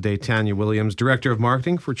guest today, Tanya Williams, Director of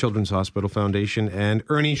Marketing for Children's Hospital Foundation, and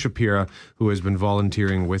Ernie Shapira, who has been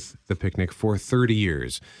volunteering with the picnic for 30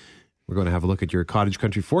 years. We're going to have a look at your cottage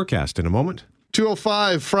country forecast in a moment.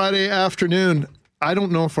 2:05 Friday afternoon. I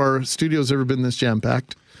don't know if our studio's ever been this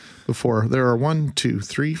jam-packed before. There are 1, 2,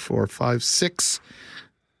 3, 4, 5, 6.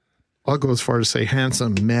 I'll go as far as to say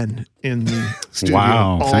handsome men in the studio.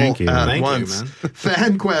 Wow, thank you. Thank you, man.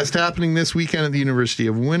 FanQuest happening this weekend at the University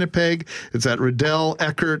of Winnipeg. It's at Riddell,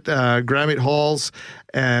 Eckert, Grammy Halls,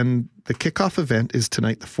 and the kickoff event is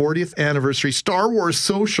tonight, the 40th anniversary Star Wars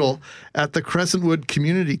Social at the Crescentwood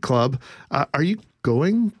Community Club. Are you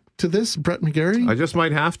going to this, Brett McGarry? I just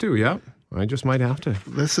might have to, yeah. I just might have to.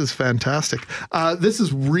 This is fantastic. This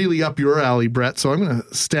is really up your alley, Brett. So I'm going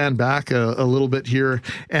to stand back a little bit here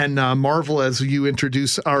and marvel as you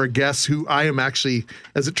introduce our guests, who I am actually,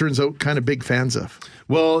 as it turns out, kind of big fans of.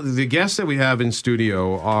 Well, the guests that we have in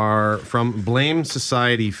studio are from Blame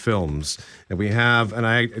Society Films. And we have,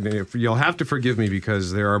 you'll have to forgive me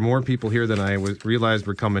because there are more people here than I realized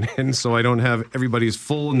were coming in, so I don't have everybody's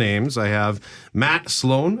full names. I have Matt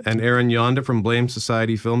Sloan and Aaron Yonda from Blame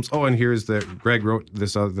Society Films. Oh, and here's Greg wrote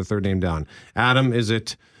this the third name down. Adam, is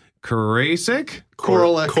it Koracek?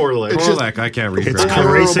 Koralek. I can't read. It's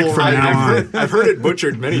Koracek from now on. I've heard it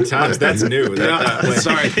butchered many times. That's new.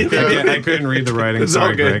 Sorry, I couldn't read the writing.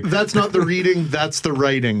 Sorry, Greg. That's not the reading. That's the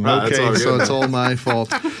writing. Okay, so it's all my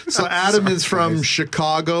fault. So Adam is from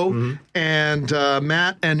Chicago, and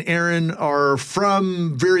Matt and Aaron are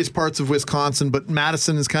from various parts of Wisconsin, but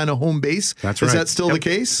Madison is kind of home base. That's right. Is that still the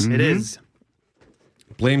case? It is.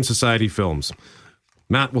 Blame Society Films.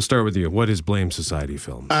 Matt, we'll start with you. What is Blame Society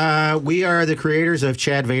Films? We are the creators of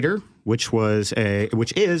Chad Vader, which is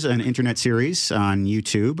an internet series on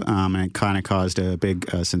YouTube, and it kind of caused a big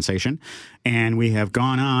sensation. And we have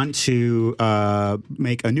gone on to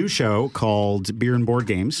make a new show called Beer and Board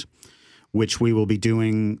Games, which we will be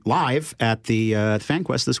doing live at the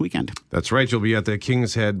FanQuest this weekend. That's right. You'll be at the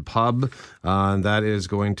King's Head Pub. That is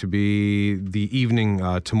going to be the evening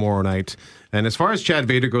tomorrow night. And as far as Chad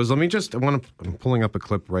Vader goes, I'm pulling up a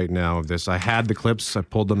clip right now of this. I had the clips, I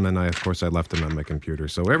pulled them, and I left them on my computer.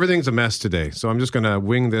 So everything's a mess today. So I'm just going to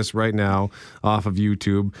wing this right now off of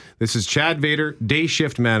YouTube. This is Chad Vader, Day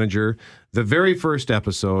Shift Manager, the very first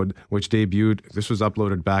episode, which debuted. This was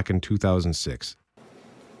uploaded back in 2006.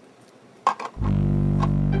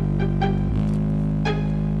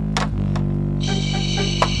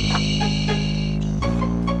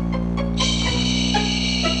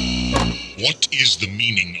 What is the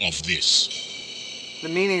meaning of this? The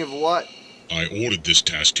meaning of what? I ordered this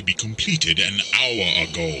task to be completed an hour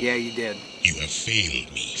ago. Yeah, you did. You have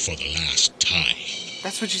failed me for the last time.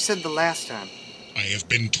 That's what you said the last time. I have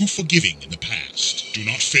been too forgiving in the past. Do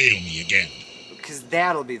not fail me again. Because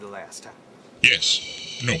that'll be the last time. Yes.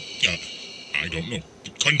 No. I don't know.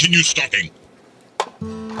 Continue stalking.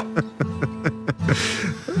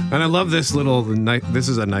 And I love this this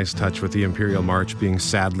is a nice touch with the Imperial March being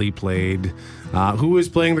sadly played. Who is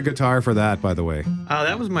playing the guitar for that, by the way?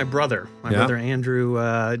 That was my brother. My brother Andrew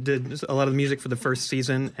did a lot of the music for the first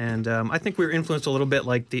season, and I think we were influenced a little bit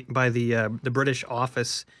by the British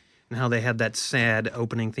Office and how they had that sad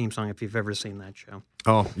opening theme song, if you've ever seen that show.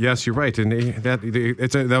 Oh, yes, you're right. And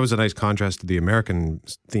that was a nice contrast to the American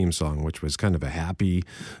theme song, which was kind of a happy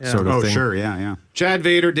sort of thing. Oh, sure, yeah. Chad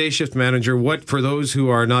Vader, Day Shift Manager. For those who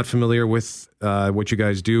are not familiar with what you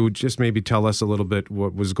guys do, just maybe tell us a little bit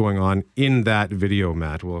what was going on in that video,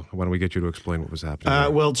 Matt. Well, why don't we get you to explain what was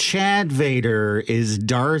happening? Well, Chad Vader is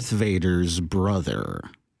Darth Vader's brother,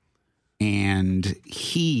 and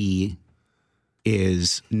he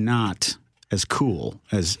is not as cool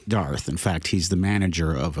as Darth. In fact, he's the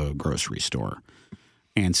manager of a grocery store.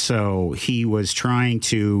 And so he was trying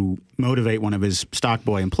to motivate one of his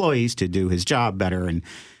Stockboy employees to do his job better, and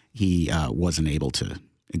he wasn't able to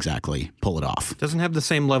exactly pull it off. Doesn't have the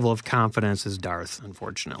same level of confidence as Darth,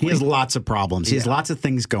 unfortunately. He has lots of problems. He has lots of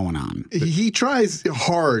things going on. He tries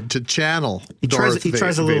hard to channel He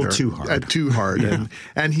tries a little too hard. Too hard. Yeah.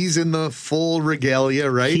 And he's in the full regalia,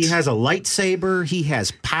 right? He has a lightsaber. He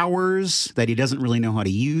has powers that he doesn't really know how to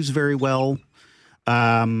use very well.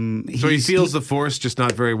 So he feels the Force, just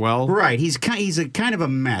not very well. Right. He's a kind of a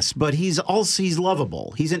mess, but he's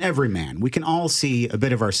lovable. He's an everyman. We can all see a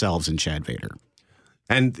bit of ourselves in Chad Vader.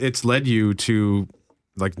 And it's led you to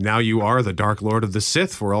like now you are the Dark Lord of the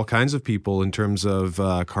Sith for all kinds of people in terms of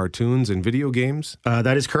cartoons and video games.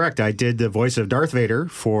 That is correct. I did the voice of Darth Vader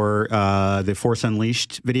for the Force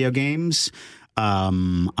Unleashed video games.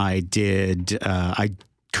 I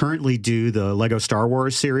currently do the Lego Star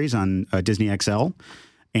Wars series on Disney XL.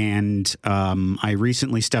 And I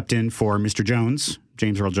recently stepped in for Mr. Jones,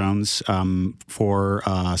 James Earl Jones, for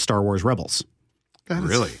Star Wars Rebels. That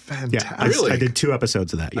really is fantastic. Yeah, I did 2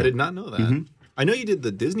 episodes of that. Yeah. I did not know that. Mm-hmm. I know you did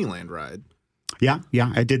the Disneyland ride. Yeah,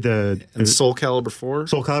 I did the Soul Calibur 4.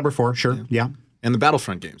 Soul Calibur 4, sure, yeah. And the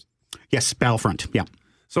Battlefront games. Yes, Battlefront, yeah.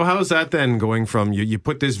 So how is that then going from you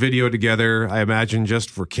put this video together, I imagine just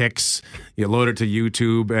for kicks, you load it to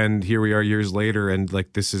YouTube, and here we are years later, and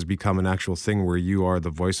like this has become an actual thing where you are the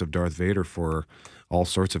voice of Darth Vader for all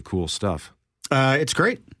sorts of cool stuff. It's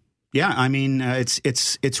great. Yeah, I mean,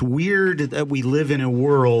 it's weird that we live in a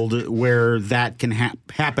world where that can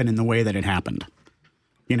happen in the way that it happened.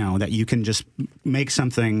 You know, that you can just make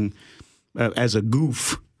something as a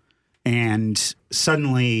goof, and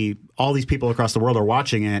suddenly all these people across the world are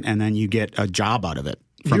watching it, and then you get a job out of it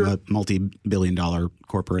from a multi-billion-dollar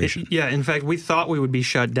corporation. In fact, we thought we would be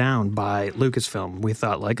shut down by Lucasfilm. We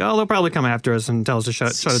thought like, they'll probably come after us and tell us to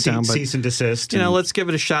shut it down. But cease and desist. Let's give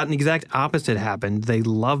it a shot. And the exact opposite happened. They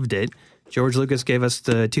loved it. George Lucas gave us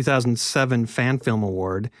the 2007 Fan Film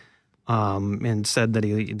Award, and said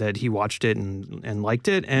that he watched it and liked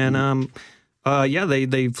it. And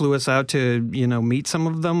they flew us out to meet some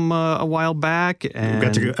of them a while back.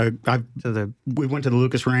 And we went to the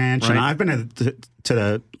Lucas Ranch, right? And I've been to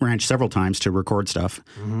the ranch several times to record stuff.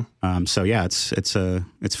 Mm-hmm. So yeah,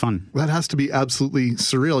 it's fun. That has to be absolutely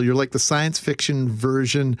surreal. You're like the science fiction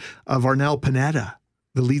version of Arnel Pineda,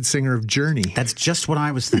 the lead singer of Journey. That's just what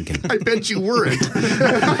I was thinking. I bet you weren't.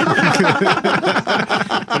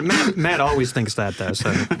 Matt always thinks that, though,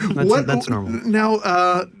 so that's normal.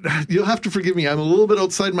 Now, you'll have to forgive me. I'm a little bit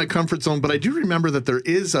outside my comfort zone, but I do remember that there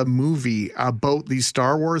is a movie about these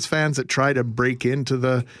Star Wars fans that try to break into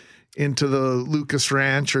the Lucas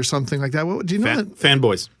Ranch or something like that. What do you know?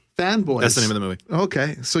 Fanboys. Fanboys. That's the name of the movie.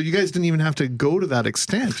 Okay, so you guys didn't even have to go to that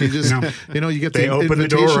extent. You just, you get they the open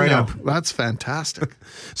invitation the door right now. up. That's fantastic.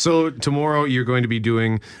 So tomorrow you're going to be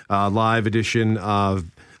doing a live edition of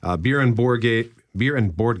Beer and Board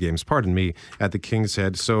Games, pardon me, at the King's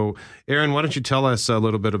Head. So, Aaron, why don't you tell us a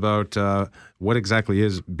little bit about what exactly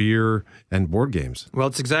is beer and board games? Well,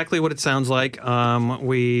 it's exactly what it sounds like.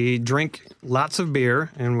 We drink lots of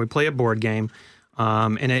beer and we play a board game.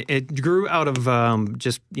 And it grew out of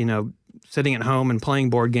just, sitting at home and playing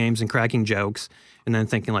board games and cracking jokes and then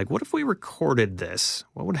thinking like, what if we recorded this?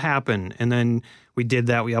 What would happen? And then we did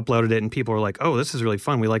that. We uploaded it and people were like, oh, this is really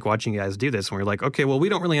fun. We like watching you guys do this. And we were like, okay, well, we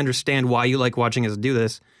don't really understand why you like watching us do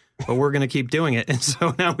this, but we're going to keep doing it. And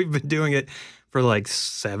so now we've been doing it for like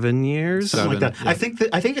 7 years. Something like that. Yeah.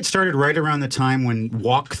 I think it started right around the time when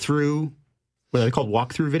what are they called?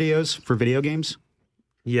 Walkthrough videos for video games?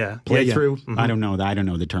 Yeah. Playthrough. Mm-hmm. I don't know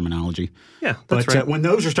the terminology. Yeah, that's but right. When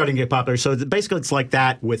those are starting to get popular, so basically it's like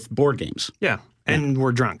that with board games. Yeah. And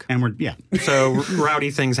we're drunk. And So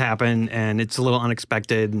rowdy things happen, and it's a little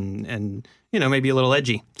unexpected and maybe a little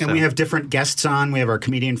edgy. And we have different guests on. We have our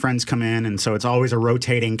comedian friends come in, and so it's always a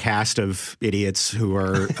rotating cast of idiots who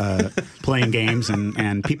are playing games,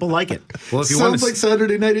 and people like it. Well, if you sounds like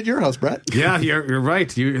Saturday night at your house, Brett. Yeah, you're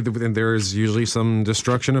right. And there's usually some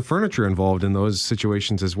destruction of furniture involved in those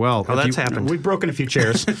situations as well. Oh, that's happened. We've broken a few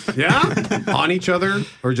chairs. Yeah? On each other?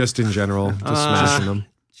 Or just in general? Just smashing them?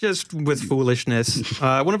 Just with foolishness.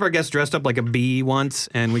 One of our guests dressed up like a bee once,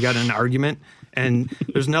 and we got in an argument. And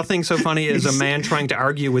there's nothing so funny as a man trying to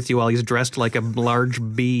argue with you while he's dressed like a large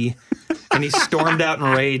bee. And he stormed out in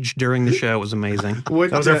rage during the show. It was amazing. That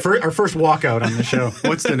was our first walkout on the show.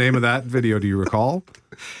 What's the name of that video? Do you recall?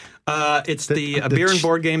 It's the Beer and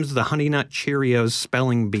Board Games, the Honey Nut Cheerios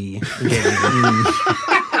Spelling Bee game.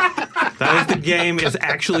 That was the game. It's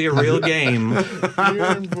actually a real game.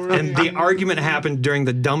 And the argument happened during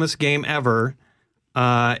the dumbest game ever.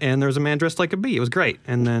 And there was a man dressed like a bee. It was great.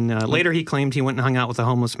 And then later he claimed he went and hung out with a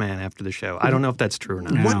homeless man after the show. I don't know if that's true or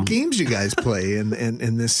not. What games you guys play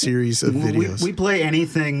in this series of videos? We play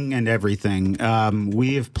anything and everything.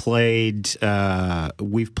 We've played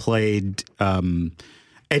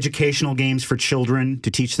educational games for children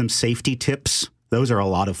to teach them safety tips. Those are a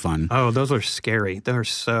lot of fun. Oh, those are scary. They're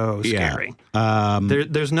so scary. Yeah.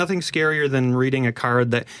 There's nothing scarier than reading a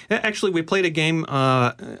card that... Actually, we played a game,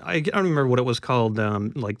 I don't remember what it was called,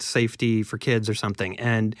 like Safety for Kids or something,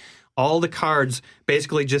 and all the cards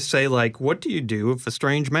basically just say, like, what do you do if a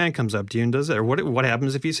strange man comes up to you and does it? Or what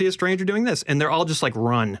happens if you see a stranger doing this? And they're all just like,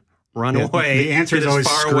 run. run away. The answer is get as always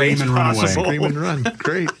far away scream as and run away. possible. Scream and run.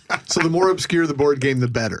 Great. So the more obscure the board game, the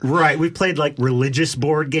better. Right. We've played like religious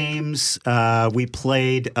board games. We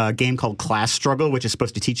played a game called Class Struggle, which is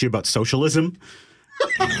supposed to teach you about socialism.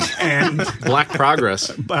 And Black Progress.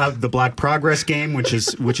 The Black Progress game, which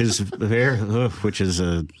is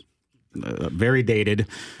very dated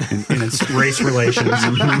in its race relations.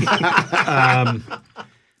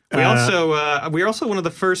 We were also one of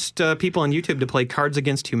the first people on YouTube to play Cards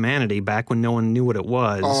Against Humanity back when no one knew what it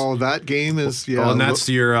was. Oh, that game is and that's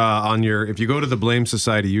your on your. If you go to the Blame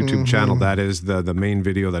Society YouTube channel, that is the main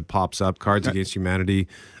video that pops up. Cards Against Humanity.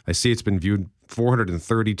 I see it's been viewed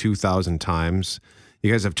 432,000 times.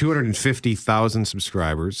 You guys have 250,000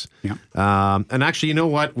 subscribers. Yeah. And actually, you know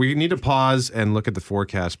what? We need to pause and look at the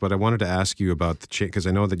forecast, but I wanted to ask you about the change, because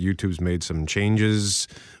I know that YouTube's made some changes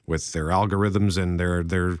with their algorithms and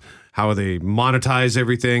their how they monetize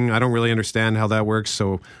everything. I don't really understand how that works,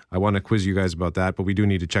 so I want to quiz you guys about that, but we do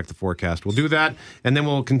need to check the forecast. We'll do that, and then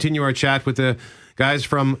we'll continue our chat with the guys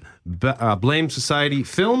from Blame Society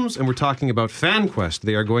Films, and we're talking about FanQuest.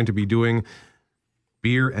 They are going to be doing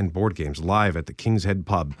beer and board games live at the King's Head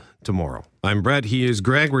Pub tomorrow. I'm Brett. He is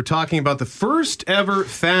Greg. We're talking about the first ever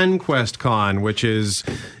FanQuest Con, which is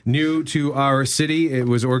new to our city. It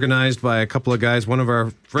was organized by a couple of guys. One of our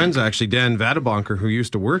friends, actually, Dan Vadabonker, who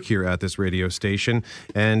used to work here at this radio station.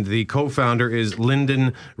 And the co-founder is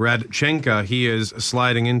Lyndon Radchenka. He is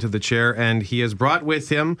sliding into the chair, and he has brought with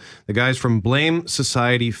him the guys from Blame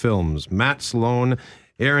Society Films, Matt Sloan,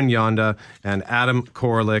 Aaron Yonda, and Adam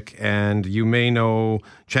Korlick. And you may know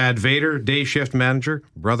Chad Vader, day shift manager,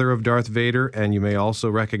 brother of Darth Vader, and you may also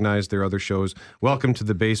recognize their other shows, Welcome to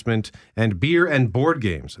the Basement and Beer and Board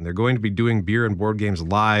Games. And they're going to be doing beer and board games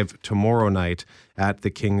live tomorrow night at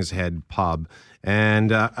the King's Head Pub.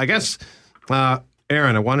 And I guess,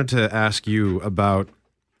 Aaron, I wanted to ask you about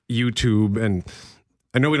YouTube. And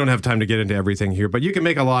I know we don't have time to get into everything here, but you can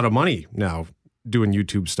make a lot of money now doing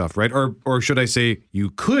YouTube stuff, right? Or should I say you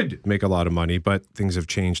could make a lot of money, but things have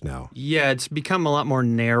changed now. Yeah, it's become a lot more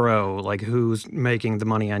narrow, like who's making the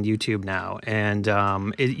money on YouTube now. And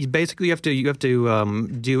basically you have to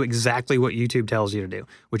do exactly what YouTube tells you to do,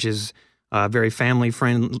 which is very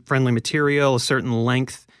family-friendly material, a certain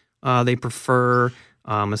length they prefer,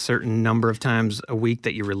 a certain number of times a week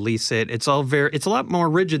that you release it. It's a lot more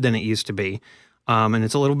rigid than it used to be. And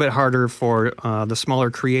it's a little bit harder for the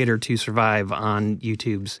smaller creator to survive on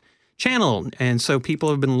YouTube's channel. And so people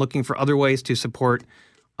have been looking for other ways to support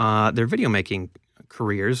their video making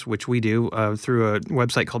careers, which we do through a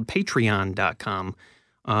website called patreon.com,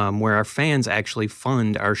 where our fans actually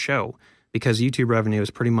fund our show, because YouTube revenue has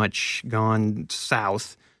pretty much gone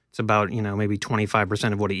south. It's about, maybe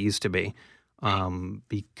 25% of what it used to be.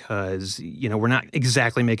 Because, we're not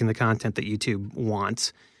exactly making the content that YouTube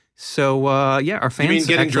wants. So, our fans. You mean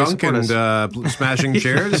getting drunk and smashing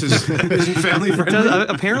chairs isn't family friendly?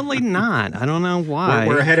 Apparently not. I don't know why.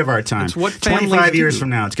 We're ahead of our time. It's what 25 years from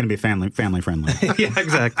now, it's going to be family friendly. Yeah,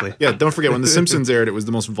 exactly. Yeah, don't forget, when The Simpsons aired, it was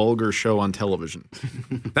the most vulgar show on television.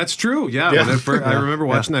 That's true, yeah. I remember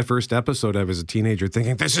watching that first episode. I was a teenager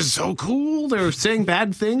thinking, this is so cool. They were saying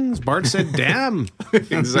bad things. Bart said, damn.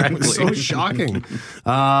 Exactly. It was so shocking.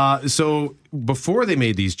 So before they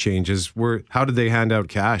made these changes, how did they hand out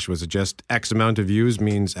cash? Was it just X amount of views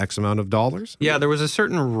means X amount of dollars? Yeah, there was a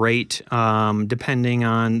certain rate depending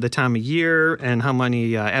on the time of year and how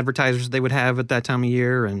many advertisers they would have at that time of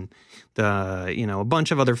year, and a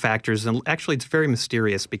bunch of other factors. And actually, it's very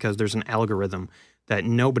mysterious because there's an algorithm that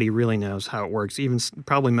nobody really knows how it works, even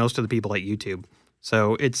probably most of the people at YouTube.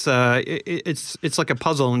 So it's like a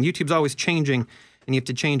puzzle, and YouTube's always changing, and you have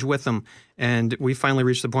to change with them. And we finally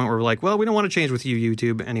reached the point where we're like, well, we don't want to change with you,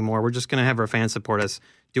 YouTube, anymore. We're just going to have our fans support us,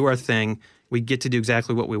 do our thing. We get to do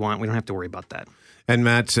exactly what we want. We don't have to worry about that. And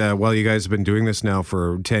Matt, while you guys have been doing this now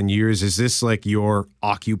for 10 years, is this like your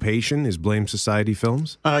occupation, is Blame Society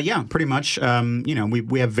Films? Yeah, pretty much.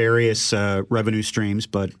 We have various revenue streams,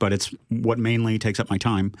 but it's what mainly takes up my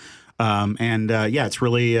time. It's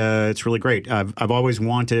really great. I've always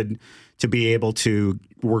wanted to be able to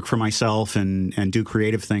work for myself and do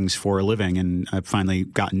creative things for a living, and I've finally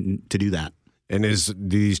gotten to do that. And is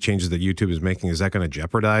these changes that YouTube is making, is that going to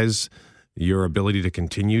jeopardize your ability to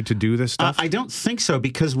continue to do this stuff? I don't think so,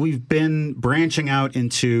 because we've been branching out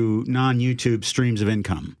into non-YouTube streams of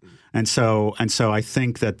income, and so I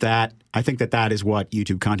think that is what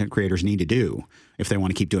YouTube content creators need to do if they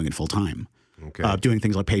want to keep doing it full time. Okay. Doing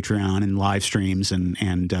things like Patreon and live streams and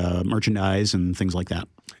merchandise and things like that.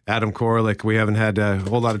 Adam Korlick, we haven't had a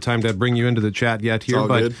whole lot of time to bring you into the chat yet here,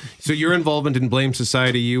 but good. So your involvement in Blame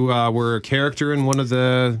Society, you were a character in one of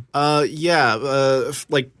the...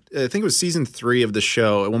 I think it was season 3 of the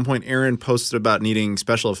show. At one point, Aaron posted about needing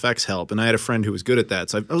special effects help, and I had a friend who was good at that.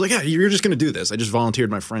 So I was like, yeah, you're just going to do this. I just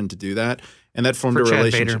volunteered my friend to do that. And that formed a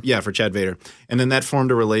relationship. Yeah, for Chad Vader. And then that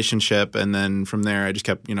formed a relationship. And then from there, I just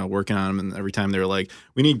kept, working on them. And every time they were like,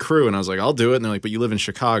 we need crew. And I was like, I'll do it. And they're like, but you live in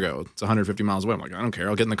Chicago. It's 150 miles away. I'm like, I don't care.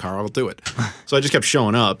 I'll get in the car. I'll do it. So I just kept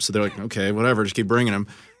showing up. So they're like, okay, whatever. Just keep bringing them.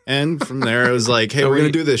 And from there, it was like, hey, we're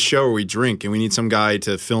going to do this show where we drink. And we need some guy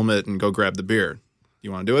to film it and go grab the beer.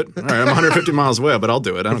 You want to do it? All right, I'm 150 miles away, but I'll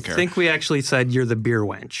do it. I don't care. I think we actually said you're the beer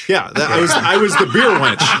wench. Yeah, I was the beer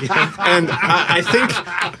wench, and I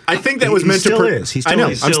think that was meant to. I know.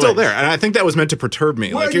 I'm still there, and I think that was meant to perturb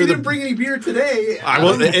me. Well, you didn't bring any beer today.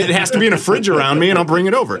 It has to be in a fridge around me, and I'll bring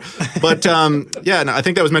it over. But I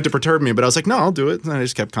think that was meant to perturb me. But I was like, no, I'll do it. And I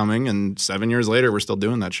just kept coming, and 7 years later, we're still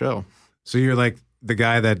doing that show. So you're like the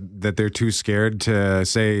guy that they're too scared to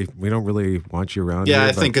say, we don't really want you around. Yeah, here,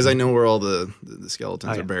 I think because I know where all the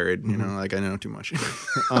skeletons are buried. Like I know too much.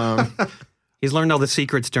 He's learned all the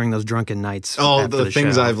secrets during those drunken nights. Oh, the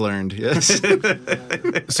things I've learned, yes.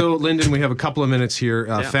 So, Lyndon, we have a couple of minutes here.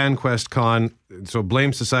 FanQuest Con. So,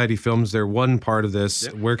 Blame Society Films, they're one part of this.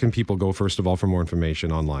 Yep. Where can people go, first of all, for more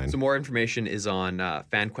information online? So, more information is on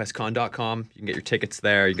fanquestcon.com. You can get your tickets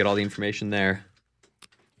there. You get all the information there.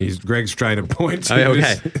 Greg's trying to point to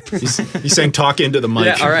okay. He's saying talk into the mic.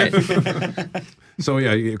 Yeah, all right. So,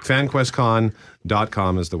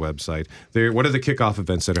 fanquestcon.com is the website. What are the kickoff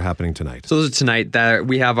events that are happening tonight? So, those are tonight.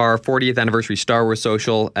 We have our 40th anniversary Star Wars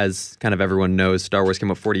social. As kind of everyone knows, Star Wars came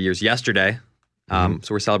up 40 years yesterday. So,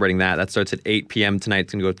 we're celebrating that. That starts at 8 p.m. tonight.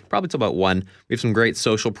 It's going to go probably till about 1. We have some great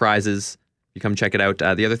social prizes. You come check it out.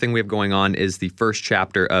 The other thing we have going on is the first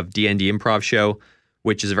chapter of D&D Improv Show,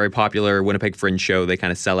 which is a very popular Winnipeg Fringe show. They kind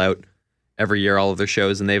of sell out every year, all of their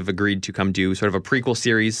shows, and they've agreed to come do sort of a prequel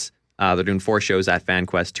series. They're doing 4 shows at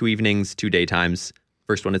FanQuest, 2 evenings, 2 daytimes.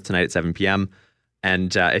 First one is tonight at 7 p.m.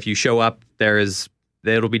 And if you show up,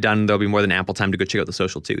 it'll be done. There'll be more than ample time to go check out the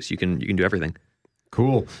social too, so you can do everything.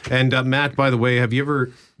 Cool. And Matt, by the way, have you ever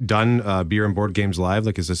done Beer and Board Games Live?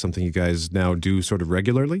 Like, is this something you guys now do sort of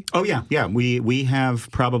regularly? Oh, yeah. Yeah. We have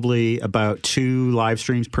probably about 2 live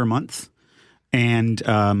streams per month. And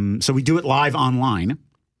so we do it live online,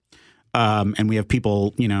 and we have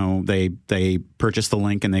people, they purchase the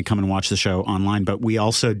link and they come and watch the show online. But we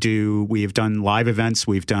also we've done live events.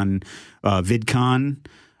 We've done VidCon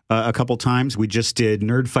a couple times. We just did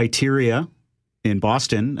Nerdfighteria in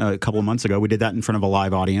Boston a couple of months ago. We did that in front of a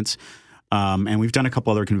live audience. And we've done a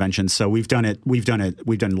couple other conventions. So we've done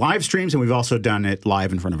live streams, and we've also done it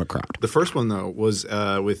live in front of a crowd. The first one, though, was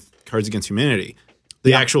with Cards Against Humanity.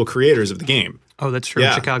 The actual creators of the game. Oh, that's true.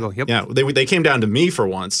 In Chicago. Yep. Yeah, they came down to me for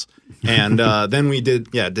once, and then we did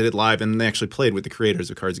it live, and they actually played with the creators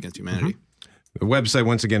of Cards Against Humanity. The website,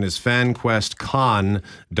 once again, is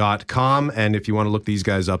fanquestcon.com, and if you want to look these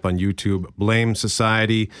guys up on YouTube, Blame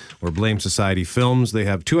Society or Blame Society Films, they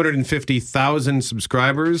have 250,000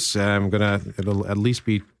 subscribers. It'll at least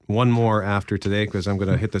be one more after today, because I'm going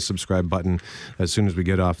to hit the subscribe button as soon as we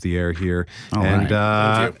get off the air here. All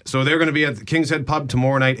right. So they're going to be at the King's Head Pub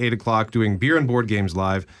tomorrow night, 8 o'clock, doing Beer and Board Games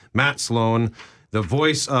Live. Matt Sloan, the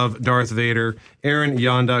voice of Darth Vader. Aaron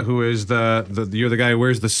Yonda, who is you're the guy who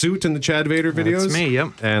wears the suit in the Chad Vader videos. That's me,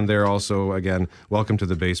 yep. And they're also, again, Welcome to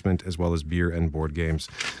the Basement, as well as Beer and Board Games.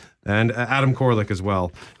 And Adam Korlick as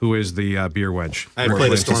well, who is the beer wench. I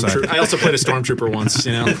also played a stormtrooper once.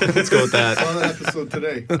 Let's go with that. On the episode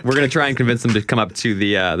today. We're going to try and convince them to come up to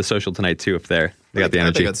the social tonight too, if they got the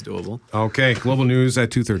energy. I think that's doable. Okay, Global News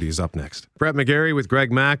at 2:30 is up next. Brett McGarry with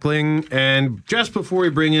Greg Mackling, and just before we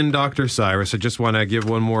bring in Dr. Cyrus, I just want to give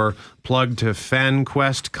one more plug to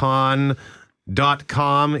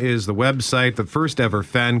FanQuestCon.com is the website, the first ever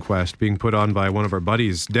FanQuest being put on by one of our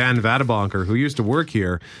buddies, Dan Vadabonker, who used to work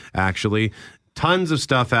here, actually. Tons of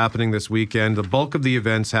stuff happening this weekend. The bulk of the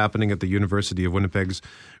events happening at the University of Winnipeg's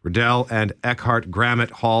Riddell and Eckhart Grammett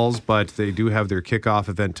Halls, but they do have their kickoff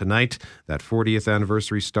event tonight, that 40th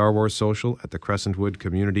anniversary Star Wars social at the Crescentwood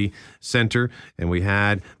Community Center. And we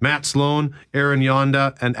had Matt Sloan, Aaron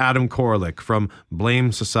Yonda, and Adam Korlick from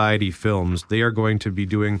Blame Society Films. They are going to be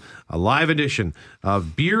doing a live edition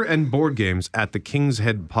of Beer and Board Games at the King's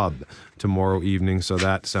Head Pub tomorrow evening, so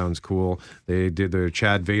that sounds cool. They did their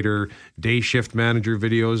Chad Vader day shift manager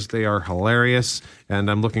videos. They are hilarious, and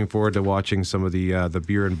I'm looking forward to watching some of the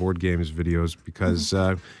Beer and Board Games videos, because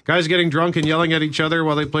guys getting drunk and yelling at each other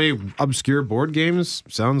while they play obscure board games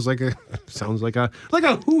sounds like a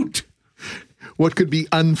hoot. What could be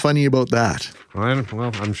unfunny about that?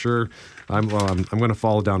 I'm sure. I'm going to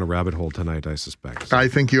fall down a rabbit hole tonight, I suspect. I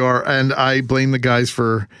think you are, and I blame the guys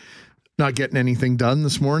for not getting anything done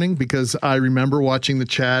this morning, because I remember watching the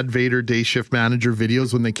Chad Vader Day Shift Manager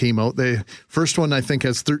videos when they came out. The first one, I think,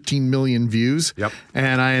 has 13 million views. Yep.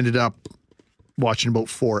 And I ended up watching about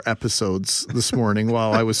 4 episodes this morning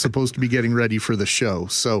while I was supposed to be getting ready for the show.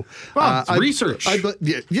 So research.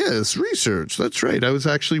 Yes, research. That's right. I was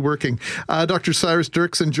actually working. Dr. Cyrus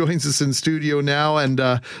Dirksen joins us in studio now. And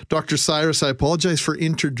Dr. Cyrus, I apologize for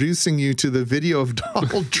introducing you to the video of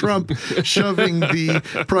Donald Trump shoving the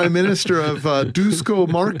Prime Minister of Duško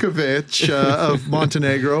Marković of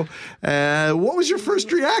Montenegro. What was your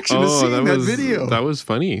first reaction to seeing that video? That was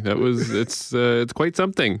funny. It's quite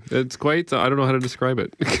something. It's quite, I don't know how to describe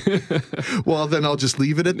it. Well, then I'll just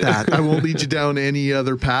leave it at that. I won't lead you down any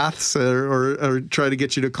other paths or try to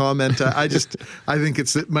get you to comment. I think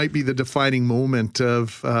it might be the defining moment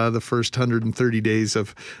of the first 130 days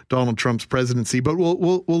of Donald Trump's presidency. But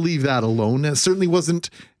we'll leave that alone. It certainly wasn't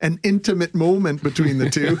an intimate moment between the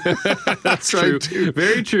two. That's true.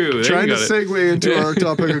 Very true. Trying to segue into our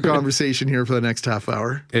topic of conversation here for the next half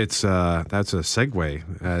hour. That's a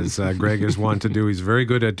segue, as Greg is wont to do. He's very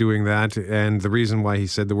good at doing that. And the reason why he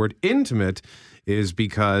said the word intimate is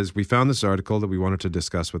because we found this article that we wanted to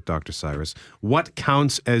discuss with Dr. Cyrus. What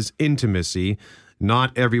counts as intimacy?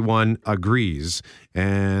 Not everyone agrees.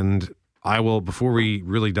 And I will, before we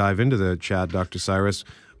really dive into the chat, Dr. Cyrus,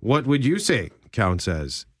 what would you say counts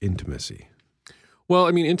as intimacy? Well,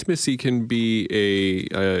 I mean, intimacy can be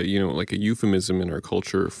a euphemism in our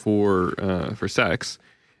culture for sex.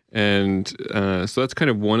 And so that's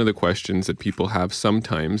kind of one of the questions that people have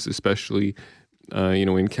sometimes, especially,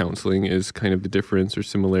 in counseling, is kind of the difference or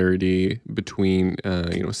similarity between,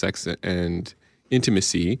 sex and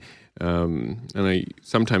intimacy. And I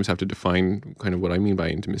sometimes have to define kind of what I mean by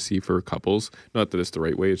intimacy for couples. Not that it's the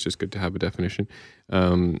right way, it's just good to have a definition.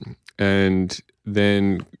 And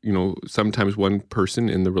then, sometimes one person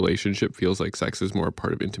in the relationship feels like sex is more a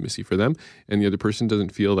part of intimacy for them, and the other person doesn't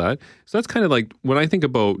feel that. So that's kind of like, when I think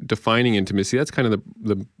about defining intimacy, that's kind of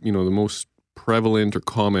the most prevalent or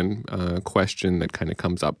common question that kind of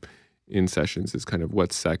comes up in sessions, is kind of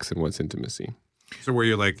what's sex and what's intimacy. So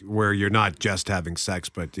where you're not just having sex,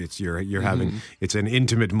 but you're having, it's an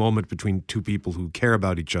intimate moment between two people who care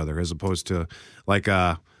about each other, as opposed to like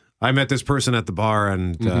I met this person at the bar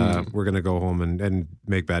and we're going to go home and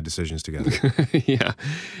make bad decisions together. Yeah.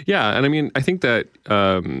 And I mean, I think that,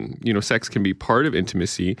 sex can be part of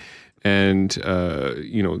intimacy. And,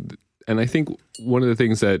 and I think one of the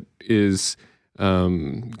things that is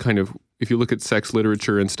kind of, if you look at sex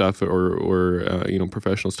literature and stuff, or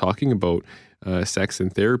professionals talking about sex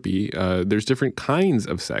and therapy, there's different kinds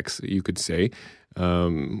of sex, you could say.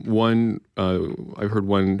 I've heard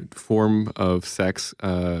one form of sex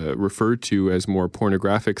referred to as more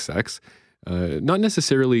pornographic sex, not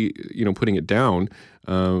necessarily, putting it down,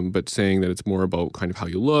 but saying that it's more about kind of how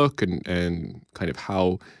you look and kind of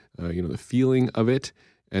how, the feeling of it.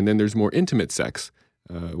 And then there's more intimate sex,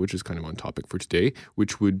 which is kind of on topic for today,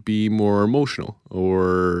 which would be more emotional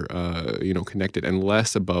or, connected, and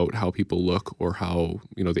less about how people look or how,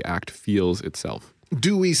 the act feels itself.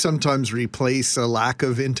 Do we sometimes replace a lack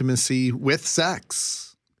of intimacy with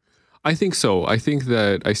sex? I think so. I think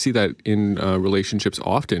that I see that in relationships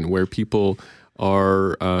often, where people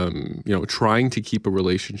are, trying to keep a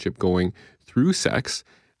relationship going through sex.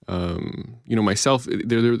 Myself,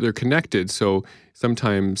 they're connected. So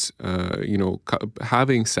sometimes,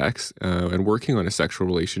 having sex and working on a sexual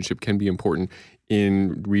relationship can be important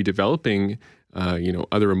in redeveloping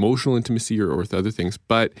other emotional intimacy or with other things.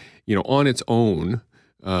 But, on its own,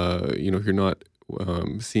 if you're not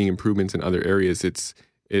seeing improvements in other areas,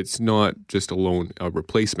 it's not just alone a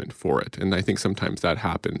replacement for it. And I think sometimes that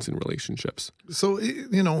happens in relationships. So,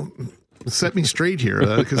 set me straight here,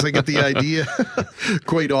 because I get the idea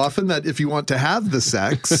quite often that if you want to have the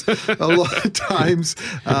sex, a lot of times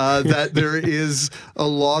that there is a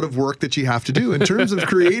lot of work that you have to do in terms of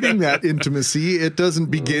creating that intimacy. It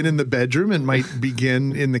doesn't begin in the bedroom. It might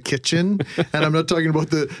begin in the kitchen. And I'm not talking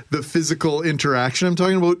about the physical interaction. I'm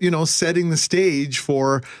talking about, setting the stage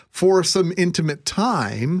for some intimate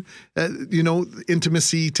time.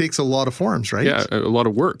 Intimacy takes a lot of forms, right? Yeah, a lot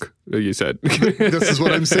of work, you said. This is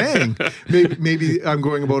what I'm saying. Maybe I'm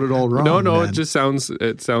going about it all wrong. No, man. it sounds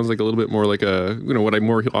like a little bit more like what I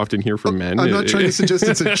more often hear from men. I'm not trying to suggest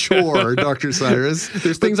it's a chore, Dr. Cyrus.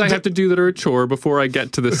 There's things I have to do that are a chore before I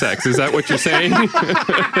get to the sex. Is that what you're saying?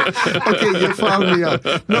 Okay, you found me out.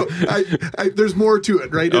 No, there's more to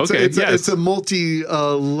it, right? It's a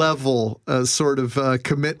multi-level sort of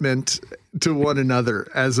commitment to one another,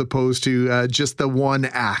 as opposed to just the one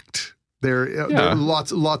act. There are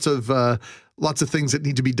lots of lots of things that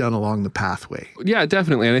need to be done along the pathway. Yeah,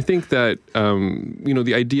 definitely. And I think that,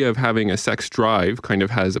 the idea of having a sex drive kind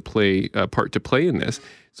of has a part to play in this.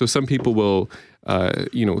 So some people will,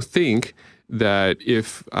 think that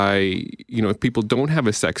if people don't have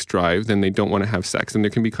a sex drive, then they don't want to have sex. And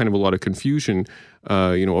there can be kind of a lot of confusion,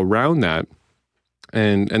 around that.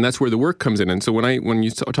 And that's where the work comes in. And so when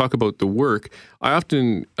you talk about the work, I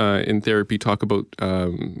often in therapy talk about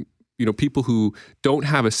people who don't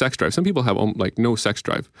have a sex drive. Some people have no sex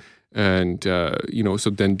drive, and so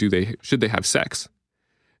then should they have sex?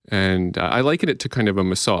 And I liken it to kind of a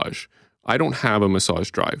massage. I don't have a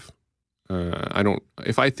massage drive.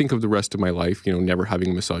 If I think of the rest of my life, never having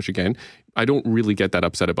a massage again, I don't really get that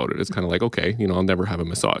upset about it. It's kind of like, okay, I'll never have a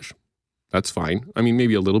massage. That's fine. I mean,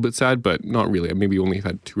 maybe a little bit sad, but not really. I maybe only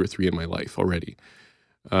had 2 or 3 in my life already.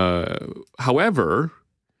 However,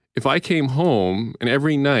 if I came home and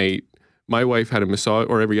every night my wife had a massage,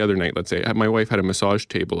 or every other night, let's say, my wife had a massage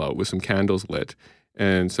table out with some candles lit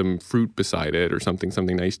and some fruit beside it or something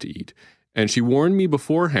nice to eat. And she warned me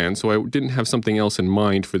beforehand, so I didn't have something else in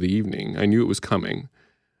mind for the evening. I knew it was coming.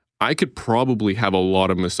 I could probably have a lot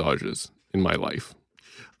of massages in my life.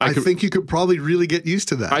 I think you could probably really get used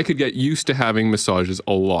to that. I could get used to having massages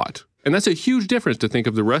a lot. And that's a huge difference to think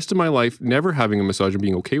of the rest of my life never having a massage and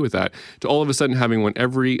being okay with that, to all of a sudden having one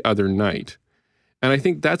every other night. And I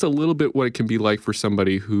think that's a little bit what it can be like for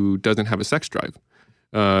somebody who doesn't have a sex drive.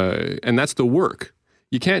 And that's the work.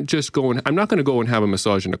 You can't just go I'm not going to go and have a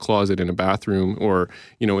massage in a closet in a bathroom or,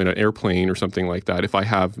 in an airplane or something like that if I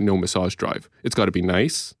have no massage drive. It's got to be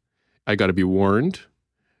nice. I got to be warned.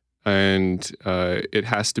 And it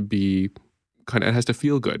has to be it has to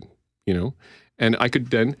feel good, And I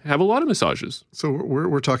could then have a lot of massages. So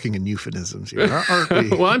we're talking in euphemisms here, aren't we?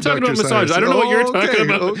 Well, I'm talking about massage. I don't know what you're talking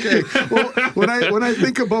about. Okay. Well, when I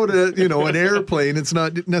think about an airplane, it's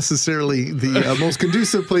not necessarily the most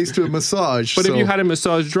conducive place to a massage. But if you had a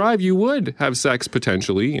massage drive, you would have sex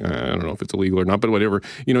potentially. I don't know if it's illegal or not, but whatever.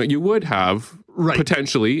 You would have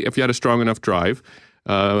potentially, if you had a strong enough drive,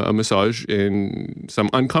 a massage in some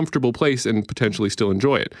uncomfortable place and potentially still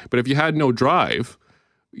enjoy it. But if you had no drive,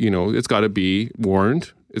 it's got to be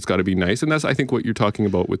warned. It's got to be nice. And that's, I think, what you're talking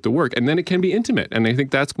about with the work. And then it can be intimate. And I think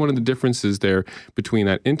that's one of the differences there between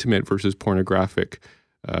that intimate versus pornographic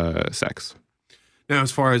sex. Now,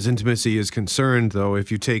 as far as intimacy is concerned, though, if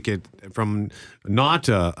you take it from not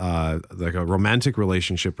like a romantic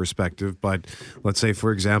relationship perspective, but let's say,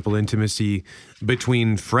 for example, intimacy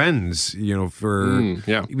between friends,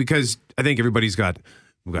 because I think we've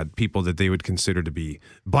got people that they would consider to be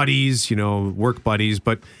buddies, work buddies,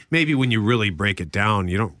 but maybe when you really break it down,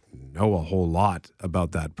 you don't know a whole lot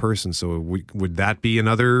about that person. So would that be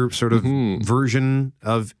another sort of version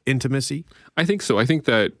of intimacy? I think so. I think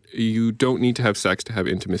that you don't need to have sex to have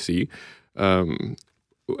intimacy. And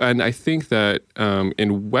I think that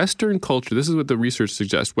in Western culture, this is what the research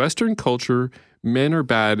suggests. Western culture, men are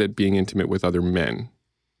bad at being intimate with other men.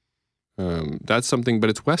 That's something, but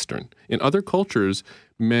it's Western. In other cultures,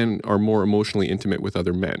 men are more emotionally intimate with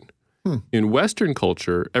other men. In Western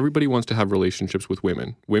culture, everybody wants to have relationships with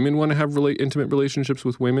women. Women want to have intimate relationships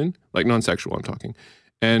with women, like non-sexual I'm talking.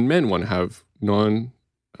 And men want to have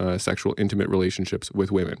non-sexual intimate relationships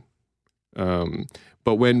with women.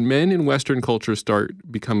 But when men in Western culture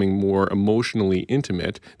start becoming more emotionally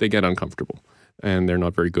intimate, they get uncomfortable and they're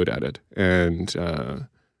not very good at it. And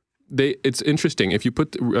it's interesting if you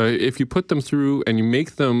put them through and you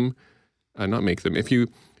make them,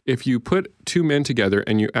 if you put 2 men together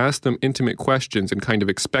and you ask them intimate questions and kind of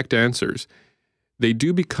expect answers, they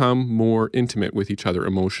do become more intimate with each other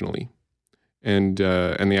emotionally, and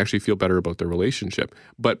they actually feel better about their relationship.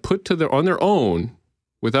 But put on their own,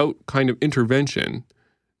 without kind of intervention,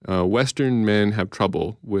 Western men have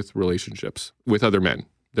trouble with relationships with other men.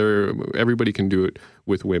 Everybody can do it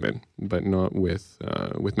with women, but not with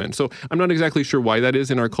men. So I'm not exactly sure why that is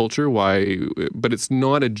in our culture. But it's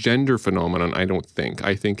not a gender phenomenon. I don't think.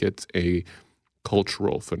 I think it's a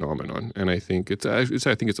cultural phenomenon, and I think it's a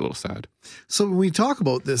little sad. So when we talk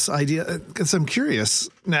about this idea, because I'm curious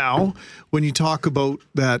now, when you talk about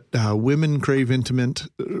that, women crave intimate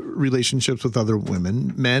relationships with other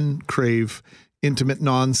women, men crave intimate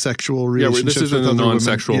non-sexual relationships with other women. This is in the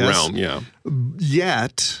non-sexual realm, yeah.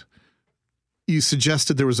 Yet, you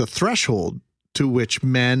suggested there was a threshold to which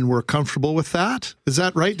men were comfortable with that. Is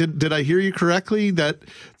that right? Did I hear you correctly? That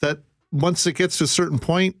once it gets to a certain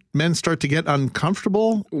point, men start to get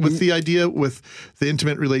uncomfortable with the idea with the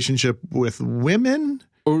intimate relationship with women?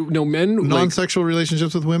 Or no, men non-sexual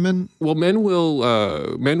relationships with women. Well,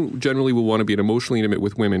 men generally will want to be emotionally intimate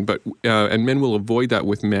with women, but and men will avoid that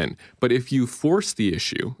with men. But if you force the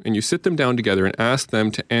issue and you sit them down together and ask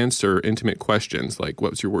them to answer intimate questions like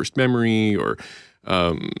 "What's your worst memory?" or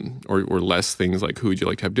less things like "Who would you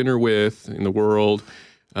like to have dinner with in the world?"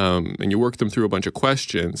 And you work them through a bunch of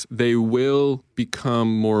questions, they will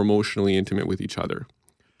become more emotionally intimate with each other.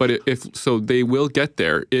 But they will get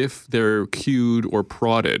there if they're cued or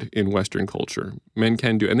prodded in Western culture. Men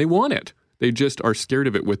can do it, and they want it. They just are scared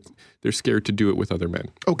of it. They're scared to do it with other men.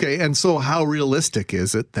 Okay, and so how realistic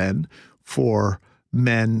is it then for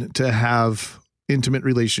men to have intimate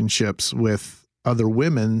relationships with other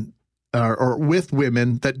women or with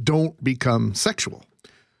women that don't become sexual?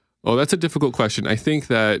 Oh, that's a difficult question. I think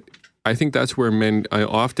that's where men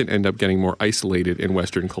often end up getting more isolated in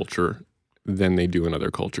Western culture than they do in other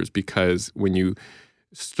cultures, because when you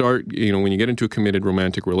start, when you get into a committed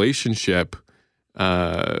romantic relationship,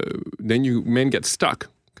 then men get stuck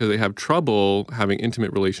because they have trouble having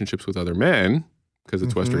intimate relationships with other men because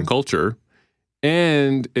it's Western culture,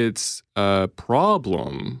 and it's a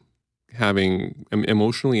problem having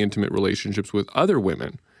emotionally intimate relationships with other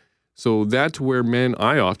women. So that's where men,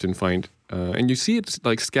 I often find, and you see it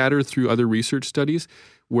like scattered through other research studies,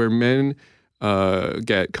 where men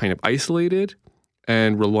get kind of isolated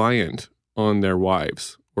and reliant on their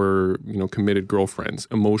wives or committed girlfriends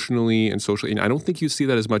emotionally and socially. And I don't think you see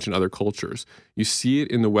that as much in other cultures. You see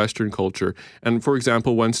it in the Western culture. And for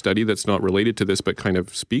example, one study that's not related to this but kind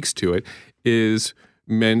of speaks to it is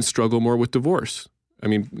men struggle more with divorce. I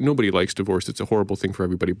mean, nobody likes divorce. It's a horrible thing for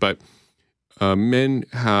everybody. But men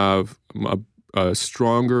have a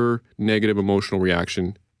stronger negative emotional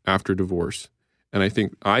reaction after divorce. And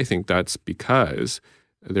I think that's because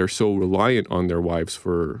they're so reliant on their wives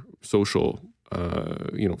for social,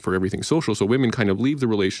 for everything social. So women kind of leave the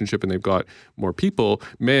relationship and they've got more people.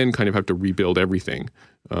 Men kind of have to rebuild everything.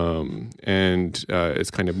 And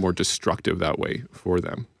it's kind of more destructive that way for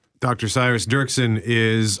them. Dr. Cyrus Dirksen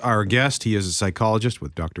is our guest. He is a psychologist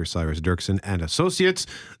with Dr. Cyrus Dirksen and Associates.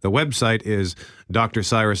 The website is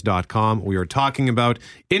drcyrus.com. We are talking about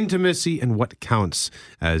intimacy and what counts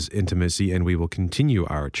as intimacy, and we will continue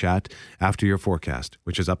our chat after your forecast,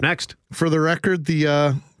 which is up next. For the record,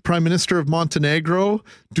 the Prime Minister of Montenegro,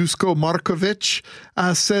 Duško Marković,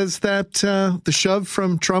 says that the shove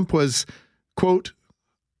from Trump was, quote,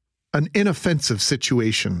 an inoffensive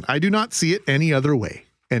situation. I do not see it any other way.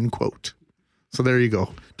 End quote. So there you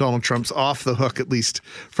go. Donald Trump's off the hook, at least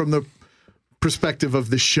from the perspective of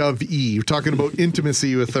the shove-e. We're talking about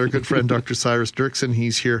intimacy with our good friend, Dr. Cyrus Dirksen.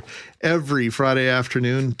 He's here every Friday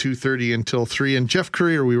afternoon, 2:30 until 3. And Jeff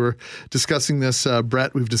Courier, we were discussing this,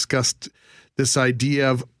 Brett, we've discussed this idea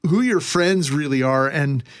of who your friends really are.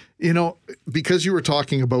 And, because you were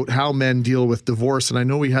talking about how men deal with divorce, and I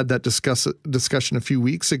know we had that discussion a few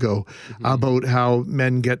weeks ago about how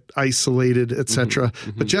men get isolated, etc.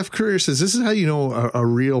 But Jeff Courier says this is how you know a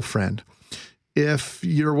real friend. If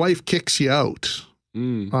your wife kicks you out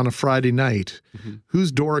on a Friday night,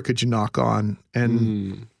 whose door could you knock on?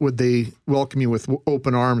 And would they welcome you with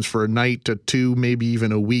open arms for a night to two, maybe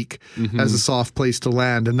even a week as a soft place to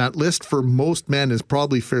land? And that list for most men is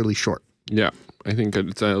probably fairly short. Yeah, I think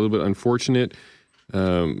it's a little bit unfortunate.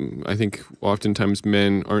 I think oftentimes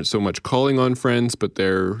men aren't so much calling on friends, but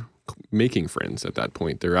they're making friends at that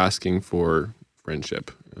point. They're asking for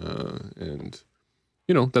friendship. And,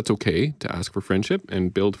 that's okay to ask for friendship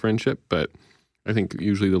and build friendship, but I think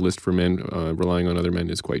usually the list for men relying on other men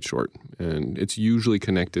is quite short, and it's usually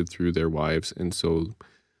connected through their wives, and so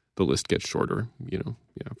the list gets shorter, yeah,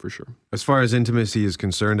 for sure. As far as intimacy is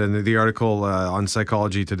concerned, and the article on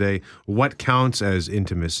Psychology Today, what counts as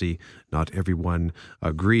intimacy? Not everyone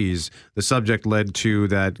agrees. The subject led to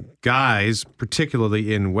that guys,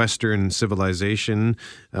 particularly in Western civilization,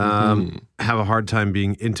 have a hard time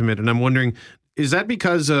being intimate, and I'm wondering, is that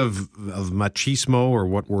because of machismo, or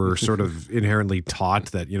what we're sort of inherently taught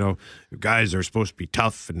that, guys are supposed to be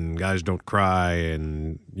tough and guys don't cry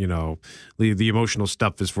and, the emotional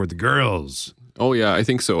stuff is for the girls? Oh, yeah, I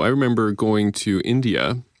think so. I remember going to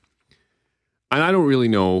India, and I don't really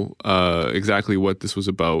know exactly what this was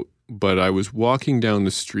about, but I was walking down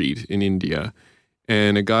the street in India,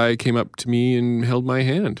 and a guy came up to me and held my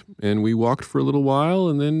hand, and we walked for a little while,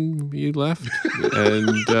 and then he left. And,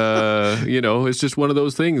 it's just one of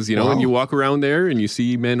those things, Wow. And you walk around there and you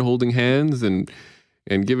see men holding hands and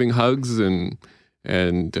giving hugs and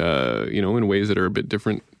in ways that are a bit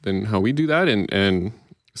different than how we do that. And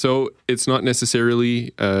so it's not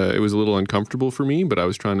necessarily, it was a little uncomfortable for me, but I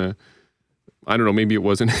was trying to I don't know. Maybe it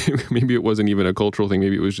wasn't. Maybe it wasn't even a cultural thing.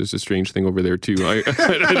 Maybe it was just a strange thing over there too. I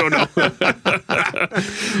don't know.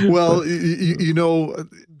 Well, you know,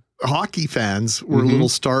 hockey fans were a little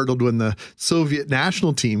startled when the Soviet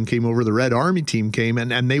national team came over, the Red Army team came,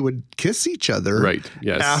 and they would kiss each other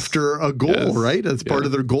after a goal, right? As part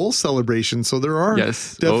of their goal celebration. So there are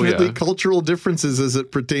definitely cultural differences as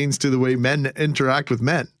it pertains to the way men interact with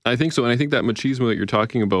men. I think so. And I think that machismo that you're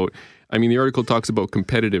talking about, I mean, the article talks about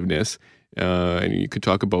competitiveness, and you could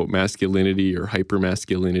talk about masculinity or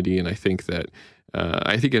hypermasculinity. And I think that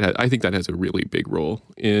I think that has a really big role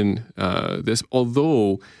in this,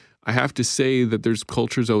 although I have to say that there's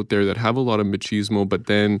cultures out there that have a lot of machismo, but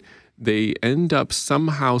then they end up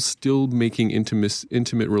somehow still making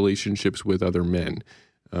intimate relationships with other men.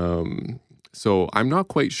 So I'm not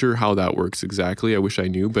quite sure how that works exactly. I wish I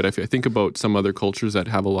knew. But if I think about some other cultures that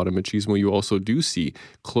have a lot of machismo, you also do see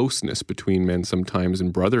closeness between men sometimes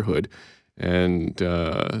and brotherhood. And,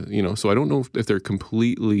 so I don't know if they're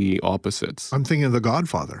completely opposites. I'm thinking of The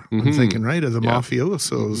Godfather. I'm thinking, right, of the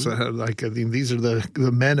mafiosos. These are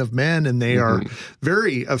the men of men, and they are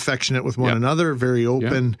very affectionate with one another, very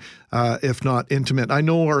open, if not intimate. I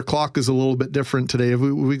know our clock is a little bit different today. Have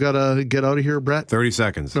we got to get out of here, Brett? 30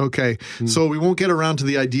 seconds. Okay. So we won't get around to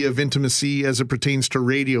the idea of intimacy as it pertains to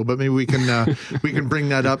radio, but maybe we can we can bring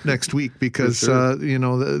that up next week because,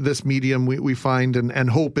 this medium we find and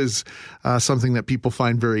hope is something that people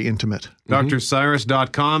find very intimate.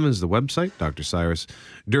 DrCyrus.com is the website. Dr. Cyrus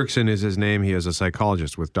Dirksen is his name. He is a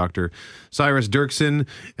psychologist with Dr. Cyrus Dirksen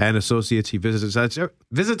and Associates. He visits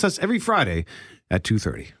us every Friday at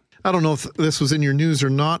 2:30. I don't know if this was in your news or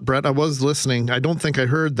not, Brett. I was listening. I don't think I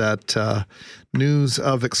heard that news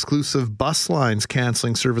of exclusive bus lines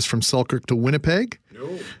canceling service from Selkirk to Winnipeg.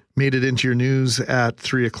 No. Made it into your news at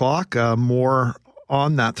 3 o'clock. More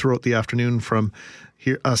on that throughout the afternoon from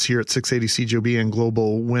us here at 680 CJOB and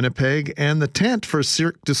Global Winnipeg. And the tent for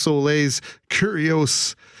Cirque du Soleil's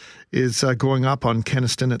Curios is going up on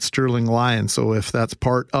Kenaston at Sterling Lion. So if that's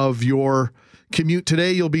part of your commute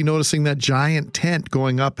today, you'll be noticing that giant tent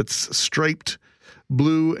going up. It's striped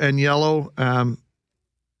blue and yellow.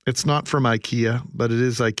 It's not from IKEA, but it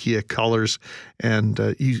is IKEA colors, and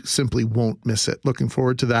you simply won't miss it. Looking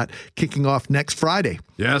forward to that kicking off next Friday.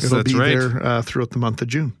 Yes, It'll that's be right. there throughout the month of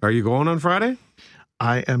June. Are you going on Friday?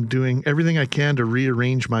 I am doing everything I can to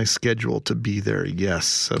rearrange my schedule to be there.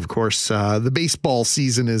 Yes, of course. The baseball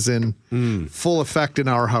season is in full effect in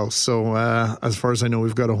our house. So as far as I know,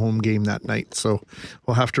 we've got a home game that night. So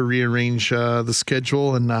we'll have to rearrange the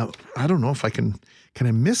schedule. And I don't know if I can I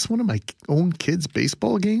miss one of my own kids'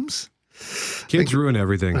 baseball games? Kids ruin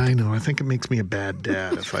everything. I know. I think it makes me a bad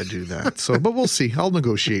dad if I do that. So, but we'll see. I'll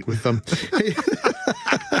negotiate with them. Hey,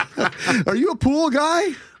 are you a pool guy?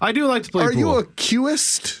 I do like to play pool. Are you a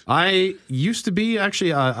cueist? I used to be actually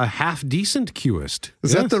a half-decent cueist.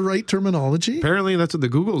 Is that the right terminology? Apparently, that's what the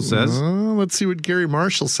Google says. Let's see what Gary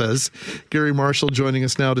Marshall says. Gary Marshall joining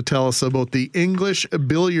us now to tell us about the English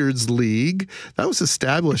Billiards League. That was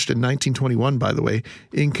established in 1921, by the way,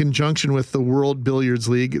 in conjunction with the World Billiards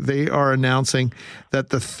League. They are announcing that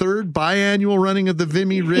the third biannual running of the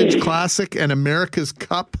Vimy Ridge Classic and America's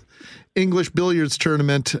Cup English Billiards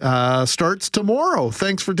Tournament starts tomorrow.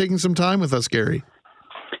 Thanks for taking some time with us, Gary.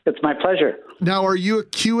 It's my pleasure. Now, are you a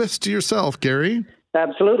cueist yourself, Gary?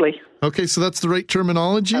 Absolutely. Okay, so that's the right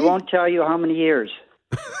terminology? I won't tell you how many years.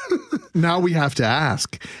 Now we have to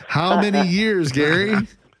ask. How many years, Gary?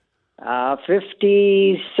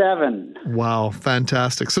 57. Wow,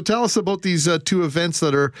 fantastic. So tell us about these two events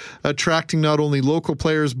that are attracting not only local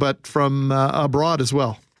players, but from abroad as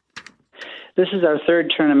well. This is our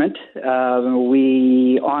third tournament.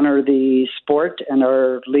 We honor the sport and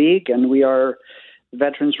our league, and we are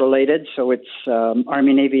veterans related. So it's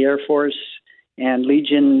Army, Navy, Air Force, and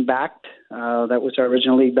Legion backed. That was our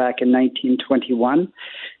original league back in 1921.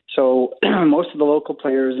 So most of the local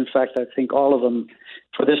players, in fact, I think all of them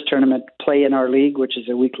for this tournament play in our league, which is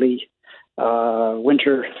a weekly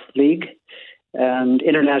winter league. And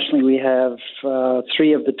internationally, we have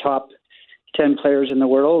 3 of the top 10 players in the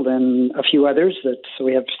world and a few others. So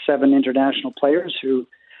we have 7 international players who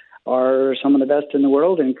are some of the best in the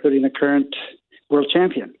world, including the current world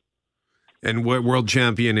champion. And what world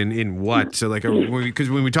champion in what? So like, because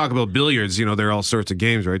when we talk about billiards, there are all sorts of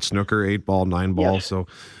games, right? Snooker, 8-ball, 9-ball. Yes. So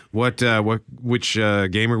which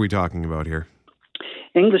game are we talking about here?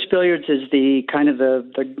 English billiards is the kind of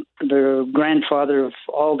the grandfather of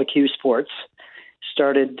all the cue sports.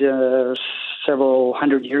 Started several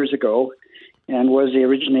hundred years ago, and was the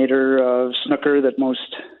originator of snooker that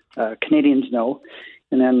most Canadians know,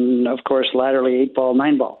 and then, of course, latterly 8-ball,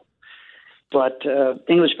 9-ball. But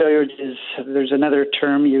English billiards there's another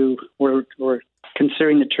term we're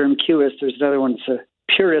considering the term QS. There's another one. It's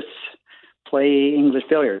purists play English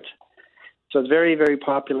billiards. So it's very, very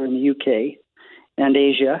popular in the UK and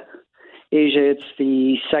Asia. It's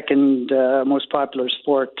the second most popular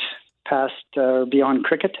sport past beyond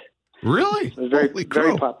cricket. Really? So very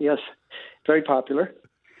popular. Yes, very popular.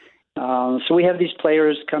 So we have these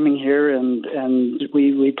players coming here, and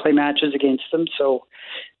we play matches against them. So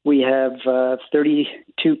we have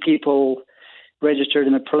 32 people registered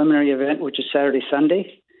in the preliminary event, which is Saturday,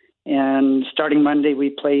 Sunday. And starting Monday, we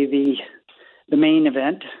play the main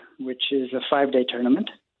event, which is a 5-day tournament.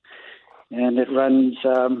 And it runs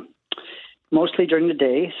mostly during the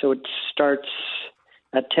day. So it starts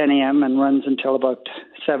at 10 a.m. and runs until about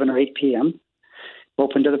 7 or 8 p.m.,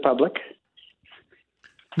 open to the public.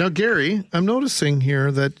 Now, Gary, I'm noticing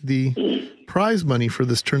here that the prize money for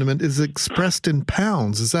this tournament is expressed in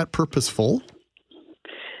pounds. Is that purposeful?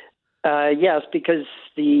 Yes, because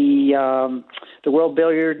the World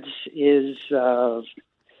Billiards is an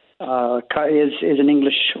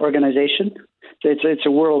English organization. It's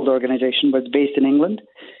a world organization, but it's based in England,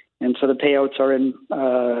 and so the payouts are in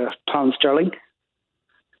pound sterling.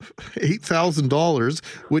 $8,000,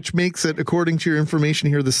 which makes it, according to your information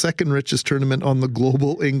here, the second richest tournament on the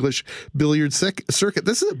global English billiard circuit.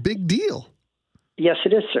 This is a big deal. Yes,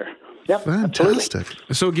 it is, sir. Yep, fantastic.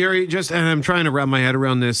 Absolutely. So, Gary, and I'm trying to wrap my head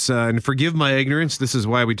around this, and forgive my ignorance. This is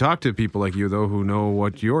why we talk to people like you, though, who know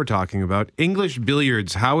what you're talking about. English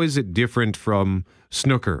billiards, how is it different from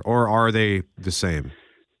snooker, or are they the same?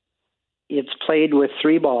 It's played with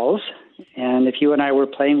 3 balls, and if you and I were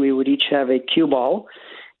playing, we would each have a cue ball,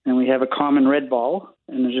 and we have a common red ball,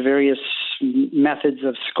 and there's various methods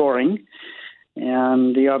of scoring,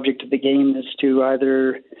 and the object of the game is to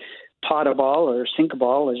either pot a ball or sink a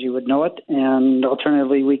ball, as you would know it, and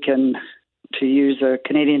alternatively we can, to use a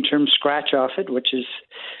Canadian term, scratch off it, which is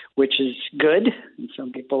good, and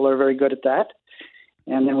some people are very good at that.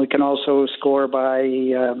 And then we can also score by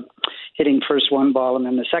hitting first one ball and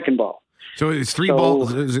then the second ball. So it's 3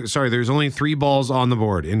 balls. Sorry, there's only 3 balls on the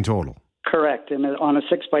board in total. Correct, and on a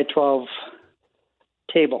 6x12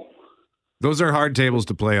 table. Those are hard tables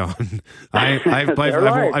to play on.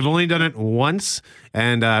 I've only done it once,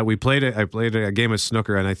 and I played a game of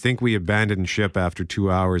snooker, and I think we abandoned ship after 2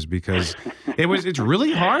 hours because it's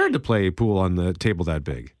really hard to play pool on the table that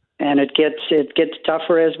big. And it gets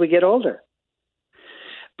tougher as we get older.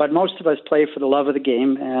 But most of us play for the love of the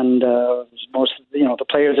game, and the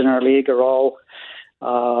players in our league are all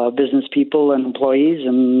business people and employees,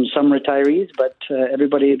 and some retirees. But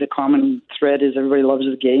everybody, the common thread is everybody loves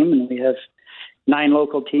the game, and we have 9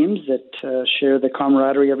 local teams that share the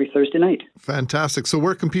camaraderie every Thursday night. Fantastic. So,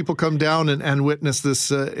 where can people come down and witness this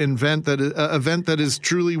event that is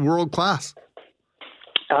truly world class?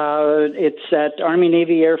 It's at Army,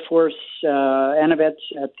 Navy, Air Force, Anavets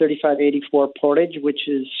at 3584 Portage, which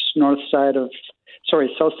is south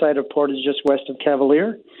side of Portage, just west of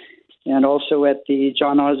Cavalier, and also at the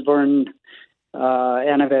John Osborne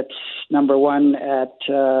Anavets number 1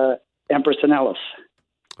 at Empress and Ellis.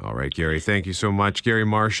 All right, Gary, thank you so much. Gary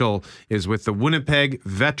Marshall is with the Winnipeg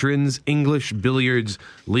Veterans English Billiards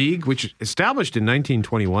League, which established in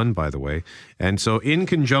 1921, by the way. And so in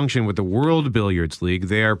conjunction with the World Billiards League,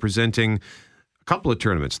 they are presenting a couple of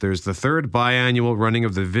tournaments. There's the 3rd biannual running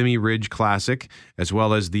of the Vimy Ridge Classic, as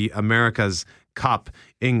well as the America's Cup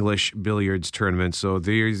English Billiards Tournament. So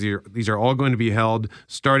these are all going to be held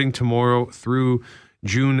starting tomorrow through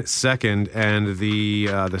June 2nd, and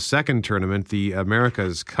the second tournament, the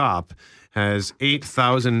America's Cup, has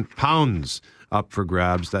 £8,000 up for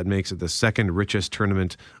grabs. That makes it the second richest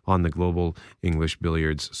tournament on the global English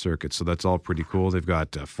billiards circuit. So that's all pretty cool. They've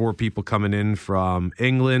got 4 people coming in from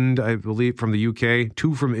England, I believe, from the UK,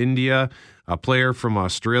 2 from India, a player from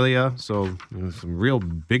Australia. So some real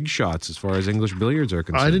big shots as far as English billiards are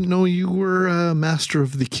concerned. I didn't know you were a master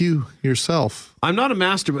of the cue yourself. I'm not a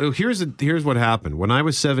master, but here's what happened. When I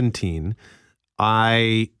was 17,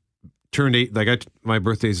 I turned 8. My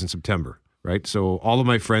birthday's in September, right? So all of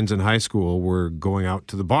my friends in high school were going out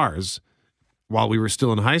to the bars while we were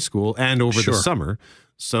still in high school and over the summer.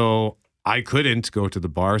 So I couldn't go to the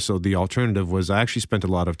bar. So the alternative was I actually spent a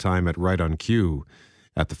lot of time at Right on Cue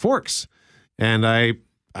at the Forks. And I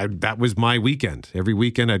that was my weekend. Every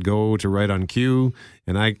weekend I'd go to Right on Cue,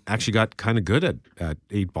 and I actually got kind of good at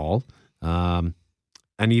 8-ball. And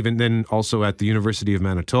even then also at the University of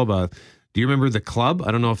Manitoba. Do you remember the club?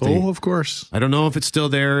 I don't know if of course. I don't know if it's still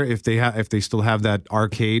there, if they still have that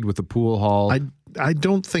arcade with the pool hall. I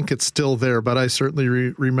don't think it's still there, but I certainly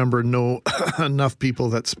remember enough people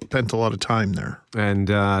that spent a lot of time there. And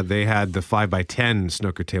they had the 5x10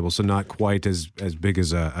 snooker table, so not quite as big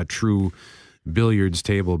as a true billiards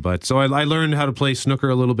table. But so I learned how to play snooker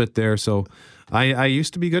a little bit there. So I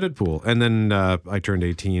used to be good at pool. And then I turned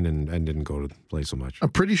 18 and didn't go to play so much. I'm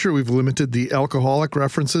pretty sure we've limited the alcoholic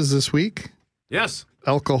references this week. Yes.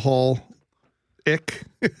 Alcoholic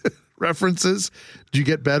references. Do you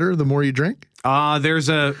get better the more you drink? There's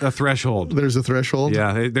a threshold. There's a threshold?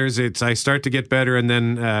 Yeah, I start to get better, and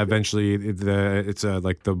then eventually it's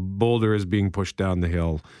like the boulder is being pushed down the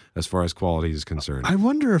hill as far as quality is concerned. I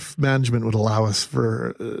wonder if management would allow us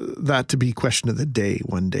for that to be question of the day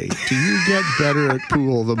one day. Do you get better at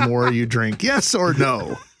pool the more you drink? Yes or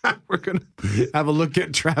no? We're going to have a look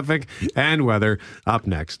at traffic and weather up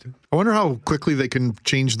next. I wonder how quickly they can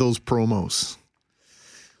change those promos.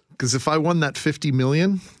 Because if I won that $50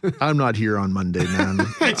 million, I'm not here on Monday, man.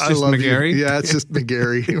 It's just McGarry? Yeah, it's just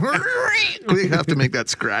McGarry. We have to make that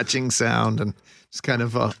scratching sound and just kind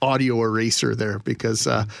of an audio eraser there because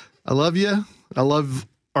I love you. I love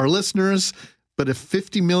our listeners. But if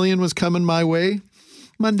 $50 million was coming my way,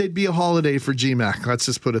 Monday'd be a holiday for GMAC. Let's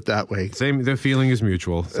just put it that way. The feeling is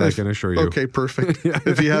mutual, so I can assure you. Okay, perfect.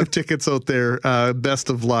 If you have tickets out there,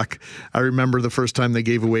 best of luck. I remember the first time they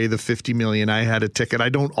gave away the $50 million, I had a ticket. I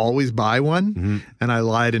don't always buy one, and I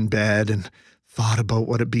lied in bed and thought about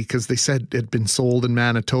what it'd be because they said it had been sold in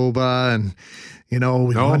Manitoba, and we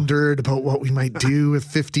wondered about what we might do with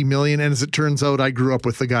 $50 million. And as it turns out, I grew up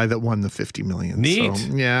with the guy that won the $50 million. Neat.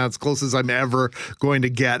 So, yeah, as close as I'm ever going to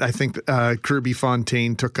get. I think Kirby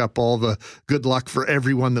Fontaine took up all the good luck for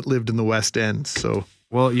everyone that lived in the West End. So,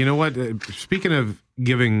 well, you know what? Speaking of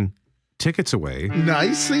giving tickets away.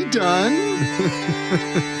 Nicely done.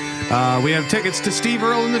 We have tickets to Steve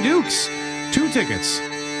Earle and the Dukes. 2 tickets.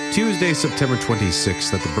 Tuesday, September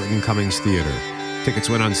 26th at the Burton Cummings Theater. Tickets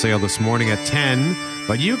went on sale this morning at 10,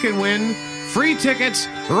 but you can win free tickets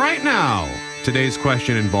right now. Today's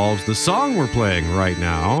question involves the song we're playing right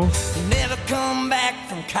now. Never come back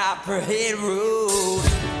from Copperhead Road.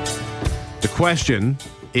 The question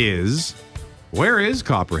is, where is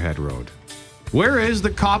Copperhead Road? Where is the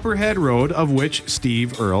Copperhead Road of which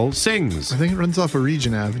Steve Earle sings? I think it runs off of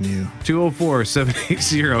Regent Avenue.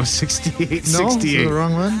 204-780-6868. No, is it the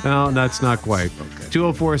wrong one? No, that's not quite. Okay.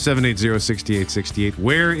 204-780-6868.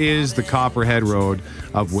 Where is the Copperhead Road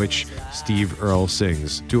of which Steve Earle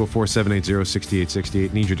sings?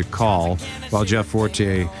 204-780-6868. Need you to call while Jeff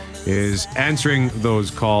Forte is answering those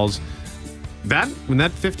calls. When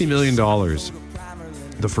that $50 million...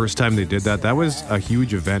 the first time they did that was a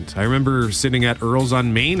huge event. I remember sitting at Earl's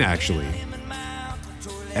on Main, actually.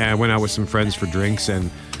 And I went out with some friends for drinks,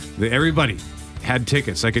 and everybody had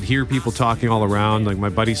tickets. I could hear people talking all around. Like, my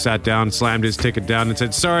buddy sat down, slammed his ticket down, and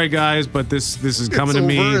said, "Sorry, guys, but this is coming to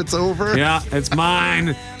me. It's over. Yeah, it's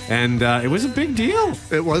mine." And it was a big deal.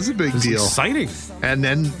 It was a big deal. Exciting. And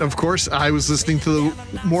then, of course, I was listening to the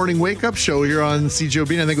morning wake-up show here on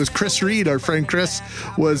CJOB. I think it was Chris Reed, our friend Chris,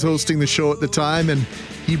 was hosting the show at the time, and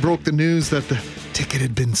he broke the news that the ticket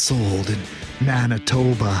had been sold in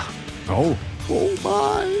Manitoba. Oh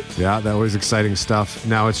my. Yeah, that was exciting stuff.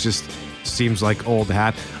 Now it's just seems like old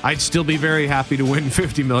hat. I'd still be very happy to win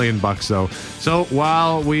 $50 million though. So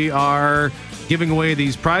while we are giving away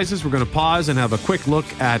these prizes, we're going to pause and have a quick look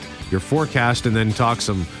at your forecast and then talk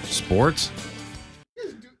some sports.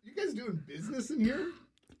 You guys doing business in here?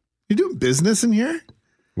 You doing business in here?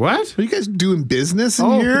 What? Are you guys doing business in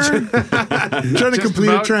here? Trying to complete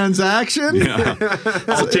a transaction? Yeah.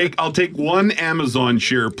 I'll take one Amazon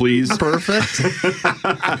share, please. Perfect. Pay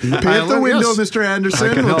at the window, Mr.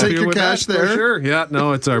 Anderson. We'll take your cash there. For sure. Yeah,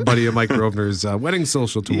 no, it's our buddy Mike Grosvenor's wedding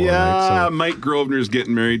social tomorrow night. So. Mike Grosvenor's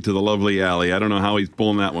getting married to the lovely Allie. I don't know how he's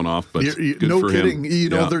pulling that one off, but good no for kidding. him. You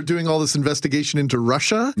know, they're doing all this investigation into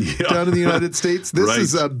Russia down in the United States. This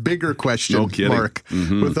is a bigger question, Mark,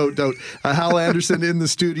 without doubt. Hal Anderson in the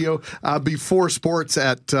studio before sports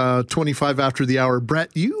at 25 after the hour.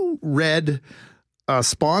 Brett, you read a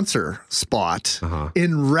sponsor spot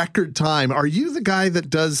in record time. Are you the guy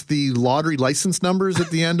that does the lottery license numbers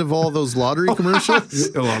at the end of all those lottery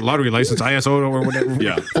commercials? Lottery license, ISO or whatever,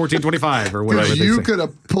 1425 or whatever. You could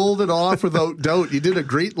have pulled it off without doubt. You did a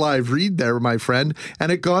great live read there, my friend,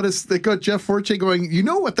 and it got Jeff Forte going, you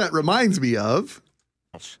know what that reminds me of?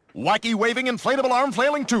 Wacky waving inflatable arm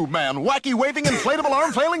flailing tube man. Wacky waving inflatable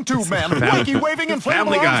arm flailing tube man. Wacky waving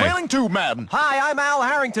inflatable arm flailing tube man. Hi, I'm Al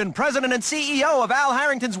Harrington, president and CEO of Al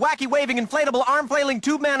Harrington's Wacky waving inflatable arm flailing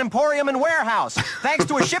tube man emporium and warehouse. Thanks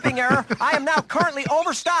to a shipping error, I am now currently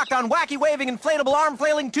overstocked on wacky waving inflatable arm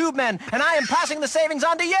flailing tube men, and I am passing the savings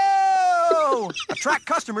on to you. Attract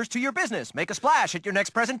customers to your business. Make a splash at your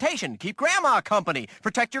next presentation. Keep grandma company.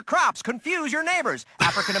 Protect your crops. Confuse your neighbors.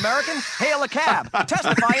 African American, hail a cab.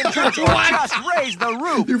 Testify in church or just raise the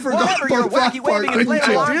roof. You forgot Whatever your about wacky that part, waving didn't inflatable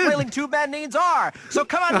you? arm flailing tube man needs are. So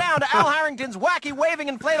come on down to Al Harrington's wacky waving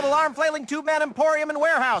inflatable arm flailing tube man emporium and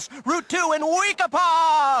warehouse. Route 2 in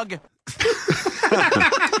Weekapaug.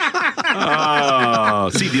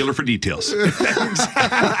 See dealer for details.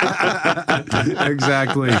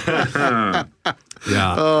 Exactly.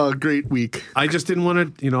 Yeah. Oh, great week. I just didn't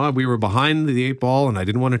want to, we were behind the 8 ball, and I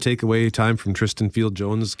didn't want to take away time from Tristan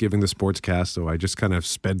Field-Jones giving the sportscast, so I just kind of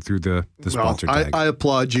sped through the sponsor tag. I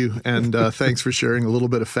applaud you, and thanks for sharing a little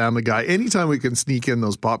bit of Family Guy. Anytime we can sneak in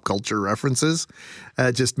those pop culture references,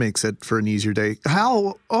 it just makes it for an easier day.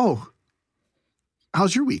 How's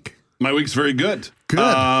your week? My week's very good.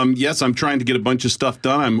 Good. Yes, I'm trying to get a bunch of stuff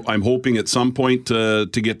done. I'm hoping at some point to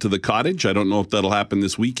get to the cottage. I don't know if that'll happen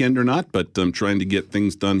this weekend or not, but I'm trying to get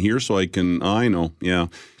things done here so I can. I know. Yeah,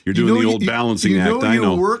 you're doing the old balancing act. I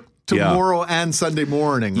know. You work tomorrow and Sunday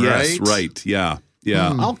morning, right? Yes, right. Yeah.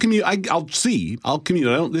 Yeah, I'll commute. I'll see. I'll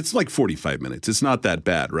commute. It's like 45 minutes. It's not that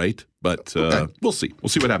bad, right? But we'll see. We'll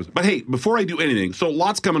see what happens. But hey, before I do anything, so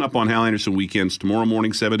lots coming up on Hal Anderson weekends. Tomorrow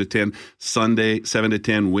morning, 7 to 10. Sunday, 7 to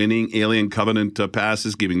 10. Winning Alien Covenant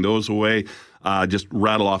passes, giving those away. Just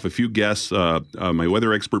rattle off a few guests. My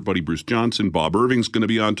weather expert buddy Bruce Johnson. Bob Irving's going to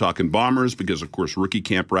be on talking Bombers because, of course, rookie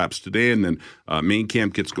camp wraps today, and then main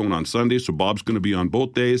camp gets going on Sunday. So Bob's going to be on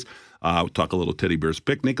both days. We'll talk a little Teddy Bears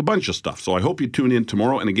picnic, a bunch of stuff. So I hope you tune in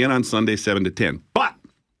tomorrow and again on Sunday, 7 to 10. But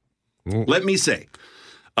let me say,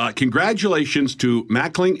 congratulations to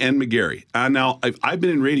Mackling and McGarry. Now, I've been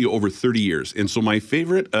in radio over 30 years, and so my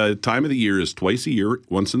favorite time of the year is twice a year,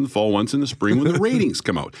 once in the fall, once in the spring, when the ratings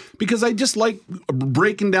come out. Because I just like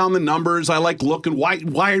breaking down the numbers. I like looking, why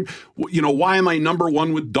am I number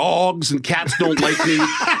one with dogs and cats don't like me?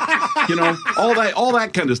 All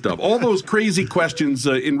that kind of stuff. All those crazy questions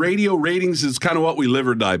in radio. Ratings is kind of what we live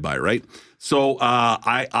or die by, right? So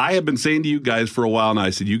I have been saying to you guys for a while now, I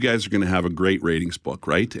said, you guys are going to have a great ratings book,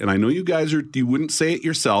 right? And I know you wouldn't say it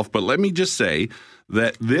yourself, but let me just say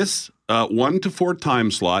that this 1 to 4 time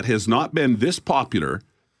slot has not been this popular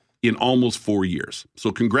in almost 4 years.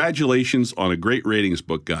 So congratulations on a great ratings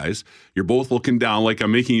book, guys. You're both looking down like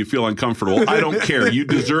I'm making you feel uncomfortable. I don't care. You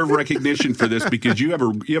deserve recognition for this because you have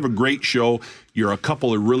a great show. You're a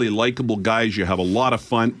couple of really likable guys. You have a lot of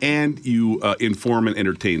fun, and you inform and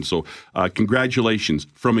entertain. So congratulations.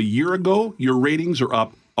 From a year ago, your ratings are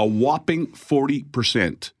up a whopping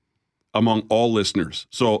 40%. Among all listeners.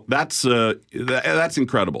 So that's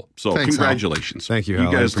incredible. So thanks, congratulations. Hal. Thank you, Hal.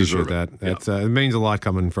 You guys I appreciate deserve that. It means a lot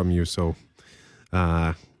coming from you. So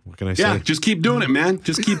what can I say? Yeah, just keep doing it, man.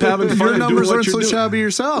 Just keep having fun. Your numbers aren't so doing. shabby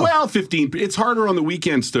yourself. Well, 15. It's harder on the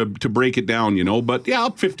weekends to break it down, But yeah,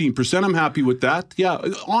 up 15%. I'm happy with that. Yeah,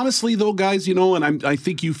 honestly though, guys, and I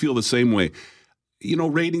think you feel the same way.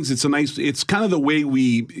 Ratings. It's kind of the way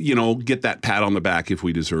we get that pat on the back if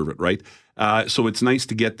we deserve it, right? So it's nice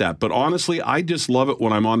to get that. But honestly, I just love it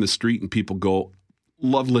when I'm on the street and people go,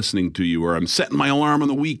 love listening to you, or I'm setting my alarm on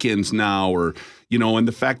the weekends now, or, and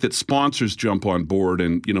the fact that sponsors jump on board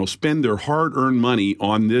and, spend their hard-earned money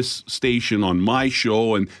on this station, on my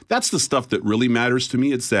show. And that's the stuff that really matters to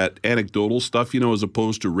me. It's that anecdotal stuff, as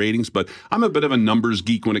opposed to ratings. But I'm a bit of a numbers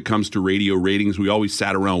geek when it comes to radio ratings. We always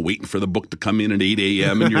sat around waiting for the book to come in at 8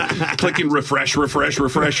 a.m. and you're clicking refresh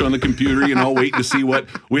on the computer, waiting to see what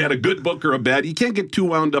we had, a good book or a bad. You can't get too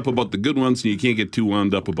wound up about the good ones, and you can't get too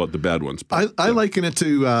wound up about the bad ones. But, I liken it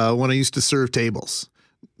to when I used to serve tables.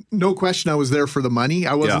 No question, I was there for the money.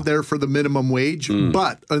 I wasn't there for the minimum wage.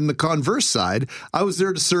 But on the converse side, I was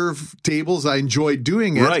there to serve tables. I enjoyed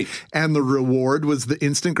doing it. Right. And the reward was the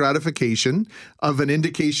instant gratification of an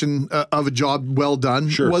indication of a job well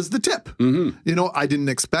done was the tip. Mm-hmm. I didn't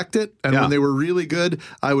expect it. And when they were really good,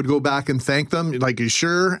 I would go back and thank them, like, you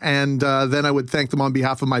sure? And then I would thank them on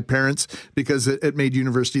behalf of my parents because it made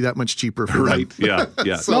university that much cheaper for them. Right,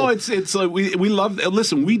 yeah. So, no, it's we love,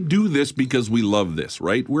 listen, we do this because we love this,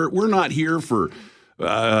 right? We're not here for,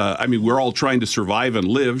 we're all trying to survive and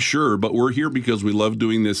live, sure, but we're here because we love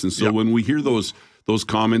doing this. And so when we hear those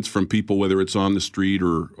comments from people, whether it's on the street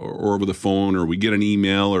or over the phone, or we get an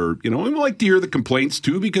email, or, and we like to hear the complaints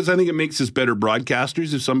too, because I think it makes us better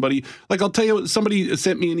broadcasters. If somebody, like, I'll tell you, somebody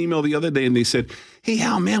sent me an email the other day and they said, hey,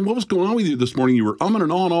 Hal, man, what was going on with you this morning? You were umming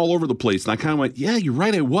and ahhing all over the place. And I kind of went, yeah, you're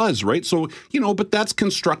right, I was, right? So, but that's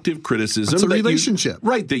constructive criticism. It's a relationship.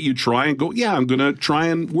 That you try and go, yeah, I'm going to try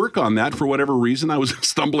and work on that for whatever reason. I was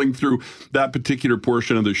stumbling through that particular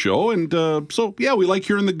portion of the show. And so, yeah, we like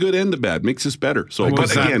hearing the good and the bad. Makes us better. So,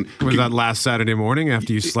 was that last Saturday morning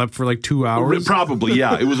after you slept for like 2 hours? Probably,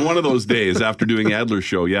 yeah. It was one of those days after doing Adler's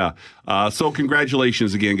show, yeah. So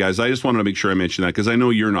congratulations again, guys. I just wanted to make sure I mentioned that because I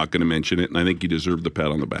know you're not going to mention it, and I think you deserve the pat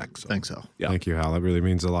on the back. So. Thanks, Hal. Yeah. Thank you, Hal. That really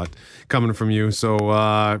means a lot coming from you. So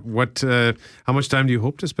how much time do you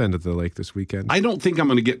hope to spend at the lake this weekend? I don't think I'm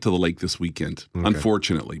going to get to the lake this weekend,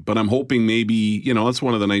 unfortunately. But I'm hoping maybe, that's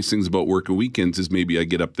one of the nice things about working weekends is maybe I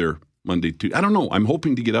get up there Monday, Tuesday. I don't know. I'm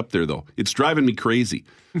hoping to get up there, though. It's driving me crazy,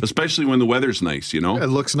 especially when the weather's nice, It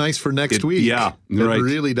looks nice for next week. Yeah, right. It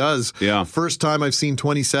really does. Yeah. First time I've seen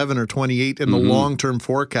 27 or 28 in the long-term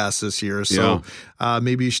forecast this year. So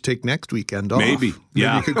maybe you should take next weekend off. Maybe.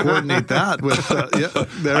 Yeah. Maybe you could coordinate that with,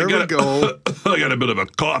 there we go. I got a bit of a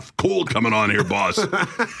cold coming on here, boss.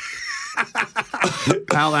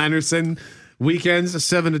 Hal Anderson. Weekends,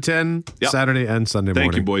 7 to 10, Saturday and Sunday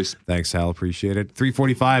morning. Thank you, boys. Thanks, Hal. Appreciate it.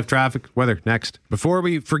 3:45 traffic, weather next. Before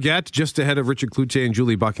we forget, just ahead of Richard Cloutier and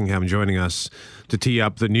Julie Buckingham joining us to tee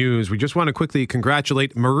up the news, we just want to quickly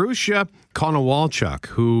congratulate Marussia Konowalchuk,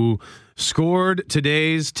 who scored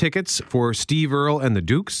today's tickets for Steve Earle and the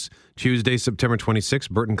Dukes, Tuesday, September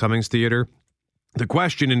 26th, Burton Cummings Theater. The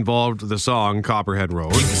question involved the song Copperhead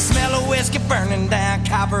Road. You can smell a whiskey burning down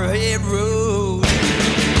Copperhead Road.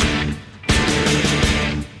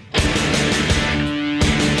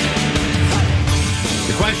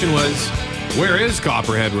 The question was, where is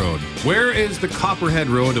Copperhead Road? Where is the Copperhead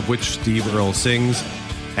Road of which Steve Earle sings?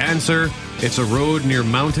 Answer, it's a road near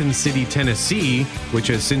Mountain City, Tennessee, which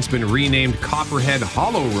has since been renamed Copperhead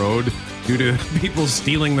Hollow Road due to people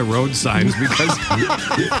stealing the road signs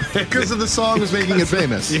because of the song was making it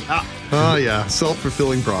famous. Yeah. Oh, yeah.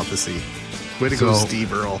 Self-fulfilling prophecy. Way to go,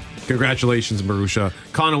 Steve Earle. Congratulations, Marussia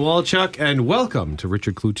Konowalchuk, and welcome to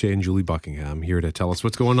Richard Cloutier and Julie Buckingham here to tell us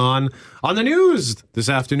what's going on the news this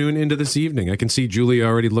afternoon into this evening. I can see Julie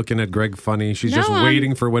already looking at Greg funny. She's just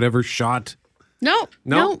waiting for whatever shot. No,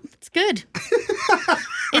 it's good.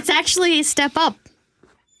 It's actually a step up.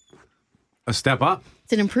 A step up?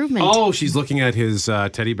 It's an improvement. Oh, she's looking at his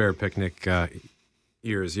teddy bear picnic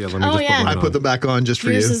ears. Yeah, let me just put them on. I put them back on just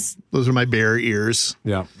for you. Those are my bear ears.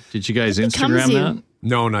 Yeah. Did you guys Instagram that?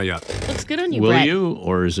 No, not yet. Looks good on you, Will Brett. you,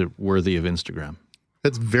 or is it worthy of Instagram?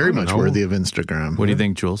 It's very much worthy of Instagram. What do you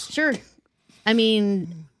think, Jules? Sure. I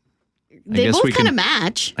mean, they both kind of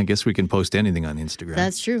match. I guess we can post anything on Instagram.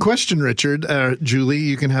 That's true. Question, Richard. Julie,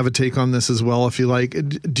 you can have a take on this as well if you like.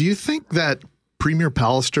 Do you think that Premier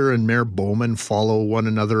Pallister and Mayor Bowman follow one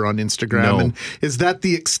another on Instagram? No. And is that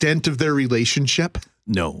the extent of their relationship?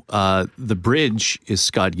 No. The bridge is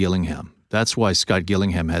Scott Gillingham. That's why Scott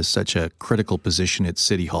Gillingham has such a critical position at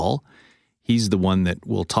City Hall. He's the one that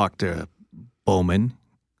will talk to Bowman.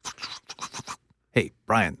 Hey,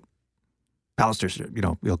 Brian, Pallister's,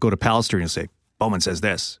 you'll go to Pallister and you'll say, Bowman says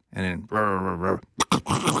this, and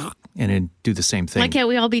then do the same thing. Why can't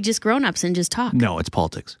we all be just grown-ups and just talk? No, it's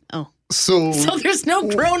politics. Oh. So there's no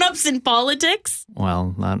grown-ups in politics?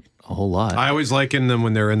 Well, not a whole lot. I always liken them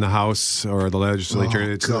when they're in the House or the legislature.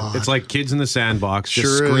 It's like kids in the sandbox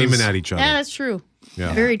just screaming at each other. Yeah, that's true.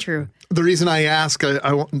 Yeah. Very true. The reason I ask,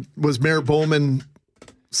 was Mayor Bowman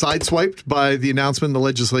sideswiped by the announcement of the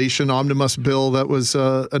legislation omnibus bill that was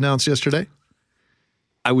announced yesterday?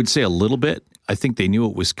 I would say a little bit. I think they knew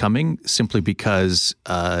it was coming simply because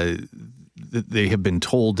they have been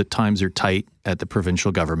told that times are tight at the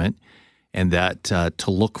provincial government and that to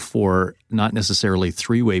look for not necessarily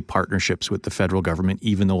three-way partnerships with the federal government,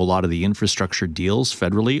 even though a lot of the infrastructure deals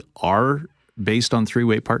federally are based on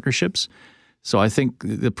three-way partnerships. So I think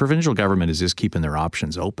the provincial government is just keeping their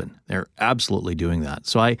options open. They're absolutely doing that.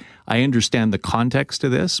 So I understand the context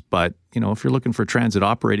of this, but if you're looking for transit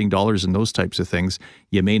operating dollars and those types of things,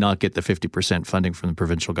 you may not get the 50% funding from the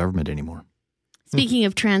provincial government anymore. Speaking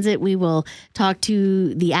of transit, we will talk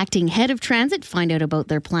to the acting head of transit, find out about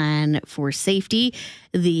their plan for safety.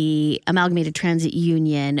 The Amalgamated Transit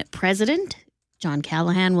Union president, John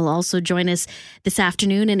Callahan, will also join us this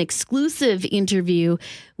afternoon. An exclusive interview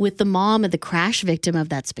with the mom of the crash victim of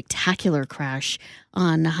that spectacular crash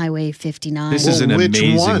on Highway 59. This is an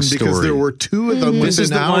amazing one? story. Because there were two of them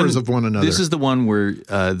within hours of one another. This is the one where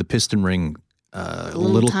the piston ring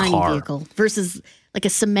little tiny car vehicle versus like a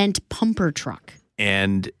cement pumper truck.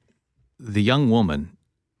 And the young woman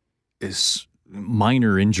is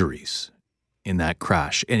minor injuries in that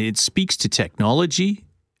crash. And it speaks to technology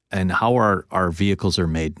and how our vehicles are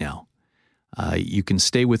made now. You can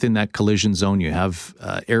stay within that collision zone. You have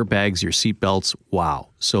airbags, your seatbelts. Wow.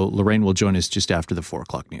 So Lorraine will join us just after the 4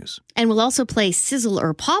 o'clock news. And we'll also play Sizzle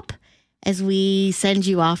or Pop as we send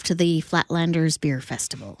you off to the Flatlanders Beer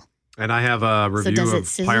Festival. And I have a review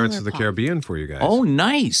of Pirates of the Caribbean for you guys. Oh,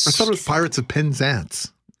 nice. I thought it was Pirates of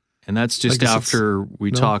Penzance. And that's just after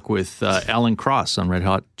we talk with Alan Cross on Red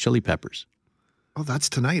Hot Chili Peppers. Oh, that's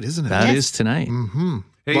tonight, isn't it? That is tonight. Mm-hmm.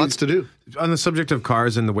 Hey, lots to do. On the subject of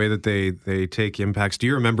cars and the way that they take impacts, do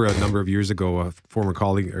you remember a number of years ago, a former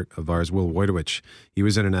colleague of ours, Will Wojtowicz, he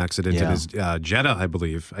was in an accident in his Jetta, I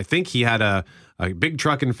believe. I think he had a big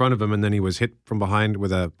truck in front of him, and then he was hit from behind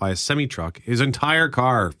by a semi-truck. His entire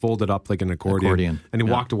car folded up like an accordion. And he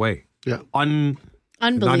walked away. Yeah.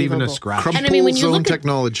 Unbelievable. Not even a scratch. Crumple And I mean, when you zone look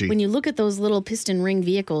technology. When you look at those little piston ring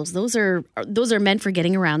vehicles, those are meant for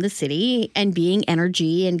getting around the city and being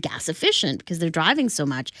energy and gas efficient because they're driving so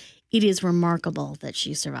much. It is remarkable that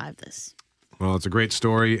she survived this. Well, it's a great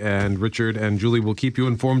story, and Richard and Julie will keep you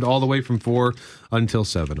informed all the way from 4 until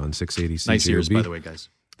 7 on 680 CJOB. Nice ears, by the way, guys.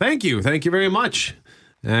 Thank you. Thank you very much.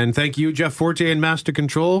 And thank you, Jeff Forte in Master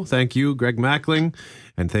Control. Thank you, Greg Mackling.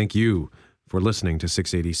 And thank you for listening to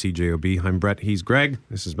 680 CJOB. I'm Brett. He's Greg.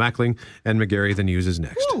 This is Mackling. And McGarry. The news is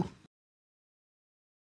next. Woo.